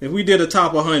 If we did a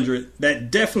top 100,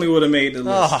 that definitely would have made the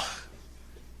list. Oh,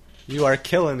 you are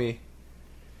killing me.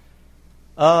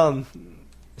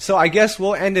 So I guess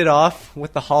we'll end it off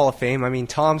with the Hall of Fame. I mean,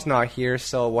 Tom's not here,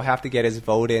 so we'll have to get his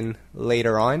vote in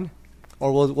later on.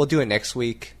 Or we'll do it next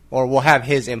week. Or we'll have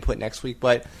his input next week.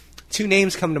 But 2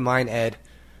 names come to mind, Ed,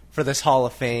 for this Hall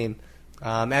of Fame.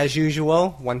 As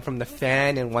usual, one from the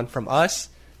fan and one from us.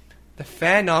 The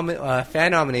fan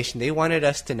nomination, they wanted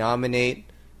us to nominate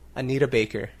Anita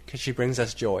Baker because she brings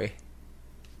us joy.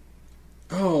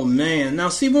 Oh, man. Now,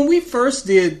 see, when we first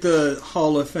did the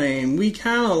Hall of Fame, we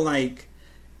kind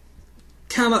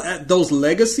of those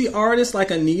legacy artists like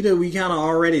Anita, we kind of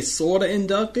already sort of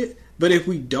inducted. But if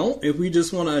we don't, if we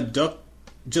just want to induct,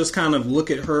 just kind of look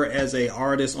at her as a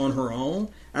artist on her own,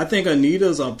 I think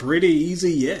Anita's a pretty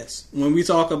easy yes. When we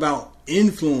talk about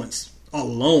influence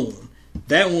alone,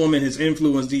 that woman has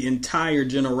influenced the entire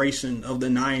generation of the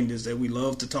 90s that we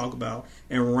love to talk about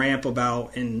and ramp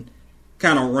about and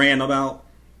kind of rant about.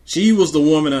 She was the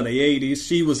woman of the 80s.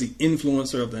 She was the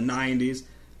influencer of the 90s.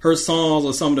 Her songs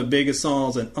are some of the biggest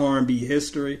songs in R&B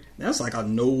history. That's like a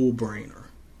no-brainer.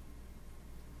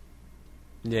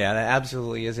 Yeah, that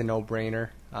absolutely is a no-brainer.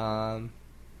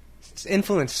 It's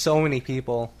influenced so many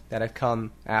people that have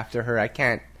come after her. I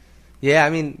can't. Yeah, I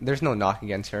mean, there's no knock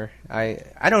against her.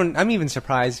 I'm even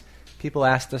surprised people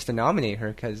asked us to nominate her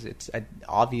because it's an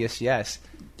obvious yes.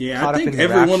 Yeah, I think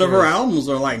every one of her albums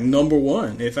are like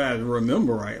 #1, if I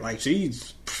remember right. Like you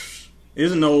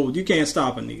can't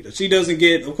stop Anita. She doesn't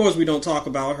get. Of course, we don't talk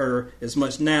about her as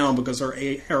much now because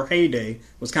her heyday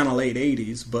was kind of late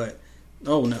 '80s. But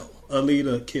oh no,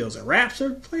 Anita kills it.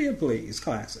 Rapture, play it please,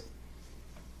 classic.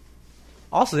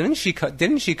 Also, didn't she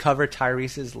cover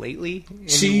Tyrese's Lately?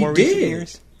 She more did, recent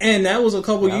years? And that was a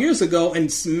couple years ago,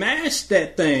 and smashed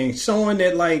that thing, showing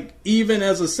that like even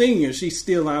as a senior, she's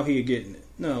still out here getting it.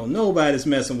 No, nobody's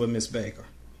messing with Miss Baker.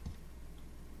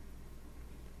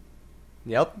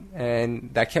 Yep,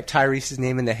 and that kept Tyrese's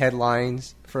name in the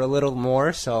headlines for a little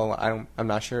more. So I'm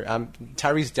not sure.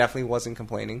 Tyrese definitely wasn't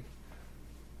complaining.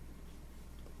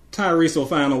 Tyrese will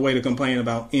find a way to complain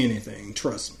about anything.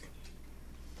 Trust me.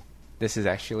 This is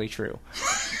actually true.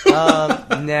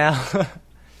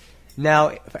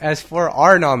 Now, as for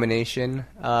our nomination,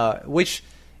 which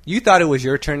you thought it was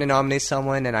your turn to nominate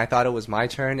someone, and I thought it was my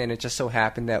turn, and it just so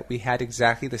happened that we had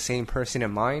exactly the same person in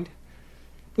mind.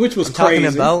 Which was crazy.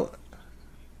 That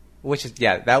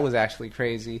was actually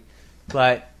crazy.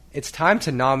 But it's time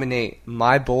to nominate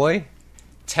my boy,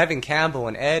 Tevin Campbell.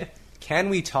 And Ed, Can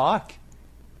We Talk?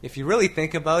 If you really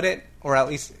think about it, or at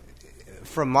least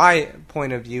from my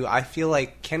point of view, I feel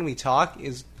like Can We Talk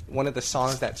is one of the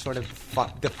songs that sort of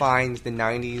defines the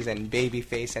 90s and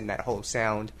Babyface and that whole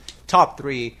sound. Top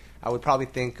 3, I would probably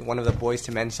think one of the Boyz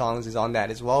II Men songs is on that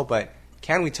as well, but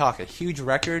Can We Talk, a huge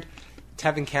record.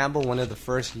 Tevin Campbell, one of the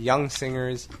first young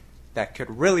singers that could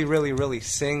really, really, really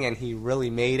sing, and he really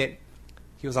made it.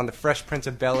 He was on The Fresh Prince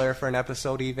of Bel-Air for an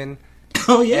episode even.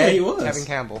 Oh, yeah, he was. Tevin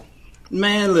Campbell.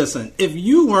 Man, listen, if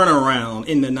you weren't around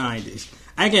in the 90s,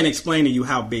 I can't explain to you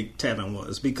how big Tevin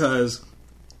was, because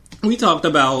we talked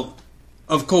about,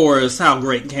 of course, how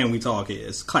great Can We Talk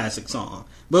is, classic song.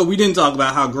 But we didn't talk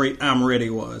about how great I'm Ready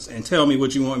was, and Tell Me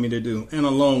What You Want Me to Do, and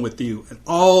Alone With You, and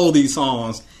all these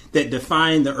songs that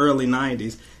defined the early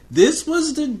 90s. This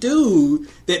was the dude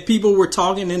that people were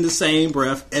talking in the same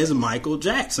breath as Michael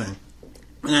Jackson.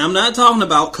 And I'm not talking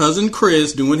about Cousin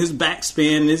Chris doing his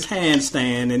backspin and his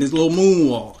handstand and his little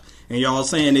moonwalk. And y'all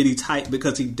saying that he's hyped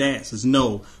because he dances.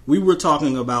 No, we were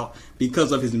talking about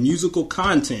because of his musical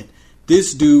content,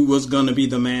 this dude was going to be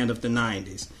the man of the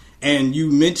 90s. And you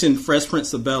mentioned Fresh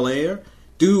Prince of Bel-Air.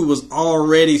 Dude was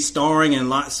already starring in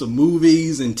lots of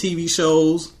movies and TV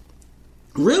shows.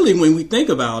 Really, when we think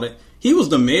about it, he was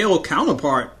the male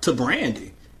counterpart to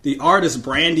Brandy. The artist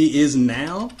Brandy is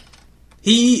now,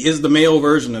 he is the male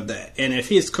version of that. And if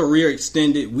his career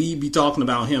extended, we'd be talking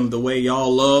about him the way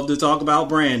y'all love to talk about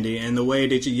Brandy, and the way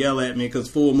that you yell at me because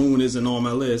Full Moon isn't on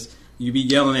my list. You'd be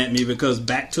yelling at me because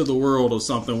Back to the World or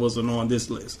something wasn't on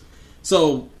this list.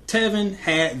 So Tevin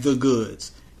had the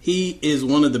goods. He is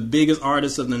one of the biggest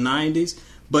artists of the 90s,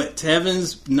 but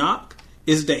Tevin's knock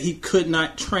is that he could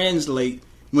not translate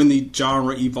when the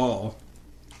genre evolved.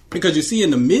 Because you see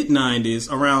in the mid-90s,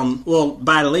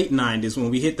 by the late 90s, when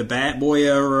we hit the Bad Boy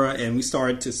era and we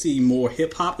started to see more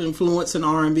hip-hop influence in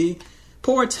R&B,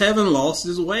 poor Tevin lost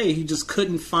his way. He just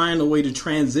couldn't find a way to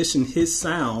transition his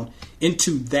sound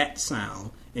into that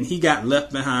sound. And he got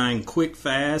left behind quick,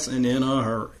 fast, and in a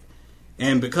hurry.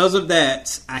 And because of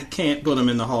that, I can't put him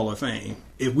in the Hall of Fame.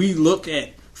 If we look at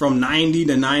from 90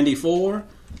 to 94,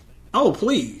 oh,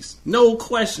 please. No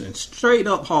question. Straight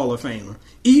up Hall of Famer.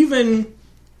 Even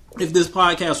if this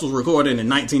podcast was recorded in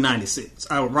 1996,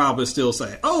 I would probably still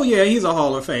say, oh, yeah, he's a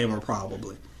Hall of Famer,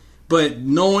 probably. But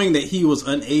knowing that he was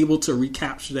unable to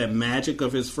recapture that magic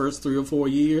of his first 3 or 4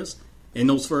 years in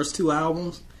those first 2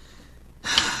 albums,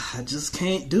 I just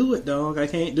can't do it, dog. I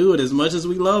can't do it. As much as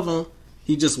we love him,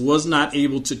 he just was not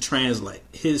able to translate.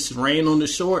 His reign on the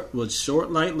short was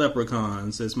short like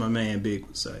leprechauns, as my man Big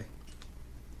would say.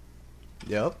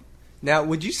 Yep. Now,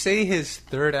 would you say his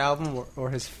third album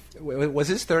was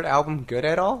his third album good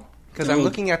at all? Because I'm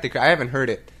looking at I haven't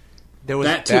heard it. There was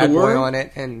Bad Boy on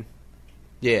it, and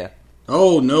yeah.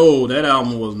 Oh no, that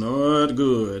album was not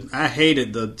good. I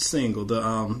hated the single,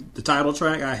 the title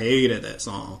track. I hated that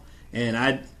song, and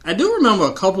I do remember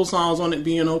a couple songs on it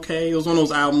being okay. It was one of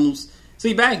those albums.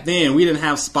 See, back then we didn't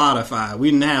have Spotify. We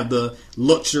didn't have the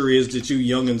luxuries that you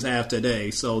youngins have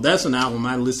today. So that's an album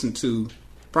I listened to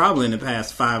probably in the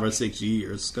past 5 or 6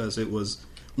 years, because it was,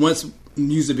 once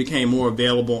music became more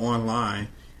available online,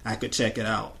 I could check it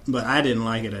out. But I didn't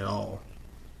like it at all.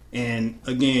 And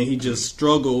again, he just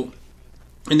struggled.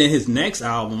 And then his next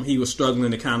album, he was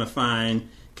struggling to kind of find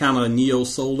kind of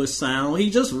neo-soulish sound. He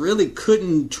just really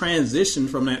couldn't transition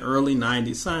from that early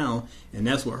 90s sound, and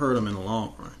that's what hurt him in the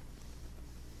long run.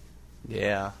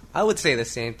 Yeah, I would say the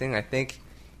same thing. I think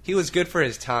he was good for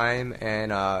his time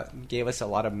and gave us a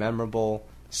lot of memorable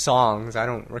songs. I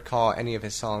don't recall any of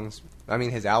his songs,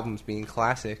 his albums being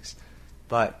classics,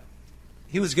 but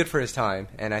he was good for his time,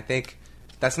 and I think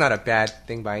that's not a bad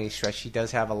thing by any stretch. He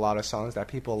does have a lot of songs that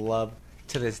people love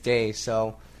to this day,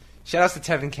 so shout outs to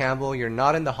Tevin Campbell. You're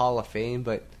not in the Hall of Fame,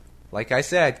 but like I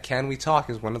said, Can We Talk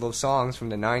is one of those songs from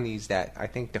the 90s that I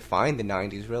think defined the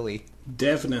 90s, really.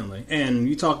 Definitely. And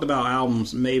you talked about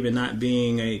albums maybe not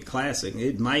being a classic.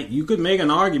 You could make an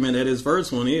argument that his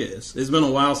first one is. It's been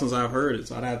a while since I've heard it,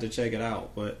 so I'd have to check it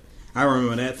out. But I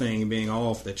remember that thing being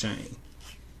off the chain.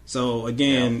 So,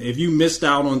 again, If you missed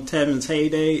out on Tevin's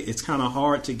heyday, it's kind of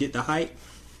hard to get the hype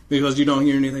because you don't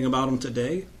hear anything about him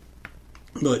today.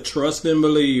 But trust and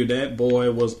believe, that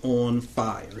boy was on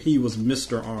fire. He was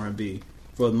Mr. R&B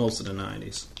for most of the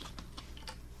 90s.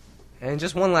 And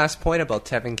just one last point about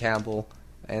Tevin Campbell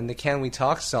and the Can We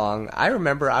Talk song. I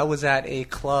remember I was at a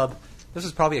club, this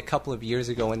was probably a couple of years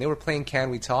ago, and they were playing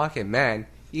Can We Talk, and man,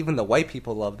 even the white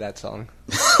people loved that song.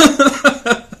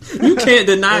 You can't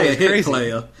deny a hit, crazy.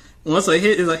 Player. Once a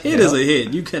hit is a hit is a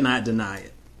hit. You cannot deny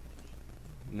it.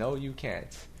 No, you can't.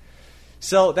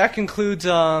 So that concludes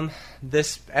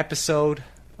this episode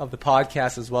of the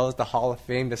podcast as well as the Hall of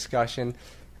Fame discussion.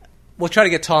 We'll try to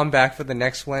get Tom back for the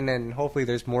next one, and hopefully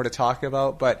there's more to talk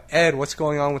about. But Ed, what's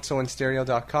going on with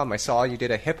SoInStereo.com? I saw you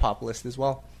did a hip-hop list as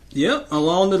well. Yep,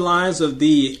 along the lines of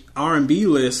the R&B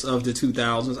list of the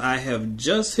 2000s, I have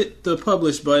just hit the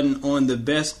publish button on the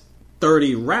best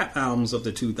 30 rap albums of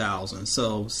the 2000s.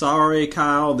 So, sorry,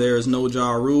 Kyle, there's no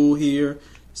Ja Rule here.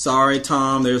 Sorry,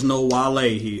 Tom, there's no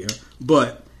Wale here.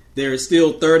 But there's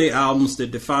still 30 albums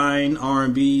that define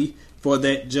R&B for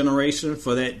that generation,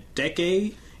 for that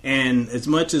decade. And as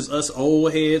much as us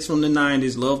old heads from the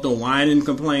 90s love to whine and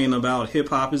complain about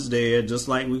hip-hop is dead, just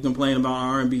like we complain about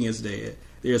R&B is dead,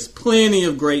 there's plenty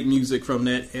of great music from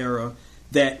that era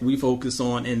that we focus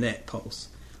on in that post.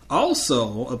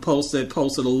 Also, a post that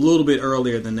posted a little bit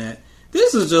earlier than that.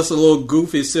 This is just a little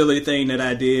goofy, silly thing that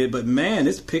I did, but man,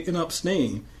 it's picking up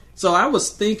steam. So I was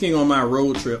thinking on my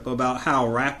road trip about how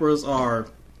rappers are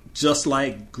just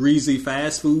like greasy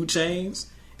fast food chains,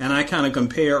 and I kind of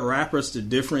compared rappers to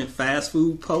different fast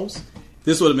food posts.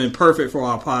 This would have been perfect for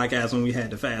our podcast when we had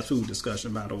the fast food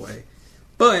discussion, by the way.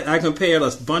 But I compared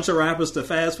a bunch of rappers to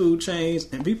fast food chains,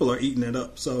 and people are eating it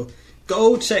up. So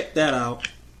go check that out.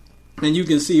 And you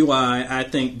can see why I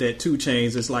think that 2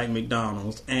 Chainz is like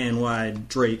McDonald's and why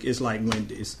Drake is like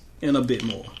Wendy's, and a bit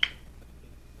more.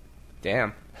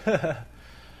 Damn.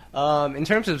 In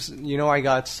terms of, I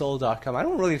got soul.com, I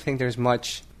don't really think there's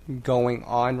much going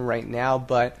on right now,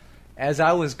 but as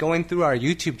I was going through our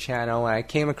YouTube channel and I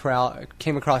came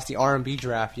across the R&B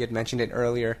draft, you had mentioned it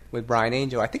earlier with Brian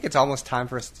Angel, I think it's almost time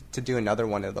for us to do another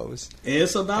one of those.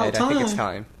 It's about time. I think it's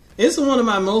time. It's one of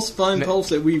my most fun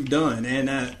posts that we've done,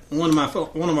 and one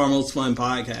of our most fun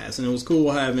podcasts. And it was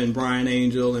cool having Brian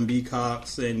Angel and B.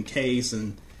 Cox and Case,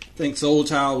 and I think Soul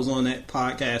Child was on that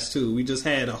podcast too. We just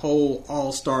had a whole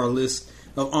all-star list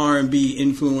of R&B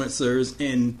influencers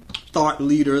and thought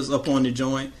leaders up on the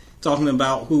joint, talking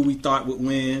about who we thought would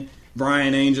win.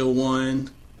 Brian Angel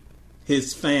won.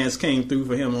 His fans came through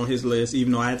for him on his list,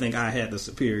 even though I think I had the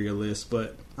superior list,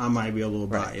 but I might be a little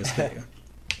biased there.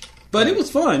 But it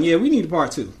was fun. Yeah, we need a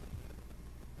part 2.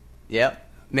 Yep.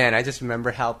 Man, I just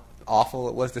remember how awful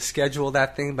it was to schedule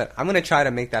that thing, but I'm going to try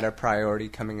to make that a priority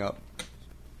coming up.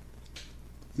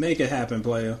 Make it happen,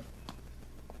 player.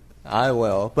 I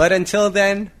will. But until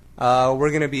then, we're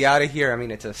going to be out of here.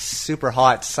 It's a super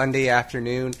hot Sunday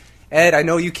afternoon. Ed, I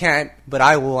know you can't, but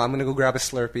I will. I'm going to go grab a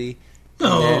Slurpee.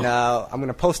 And then I'm going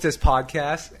to post this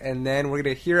podcast, and then we're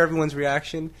going to hear everyone's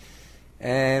reaction,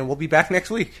 and we'll be back next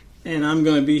week. And I'm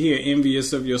going to be here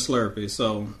envious of your Slurpee,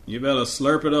 so you better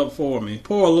slurp it up for me.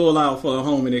 Pour a little out for the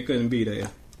homie that couldn't be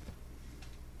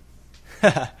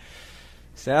there.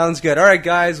 Sounds good. All right,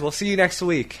 guys. We'll see you next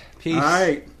week. Peace. All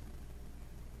right.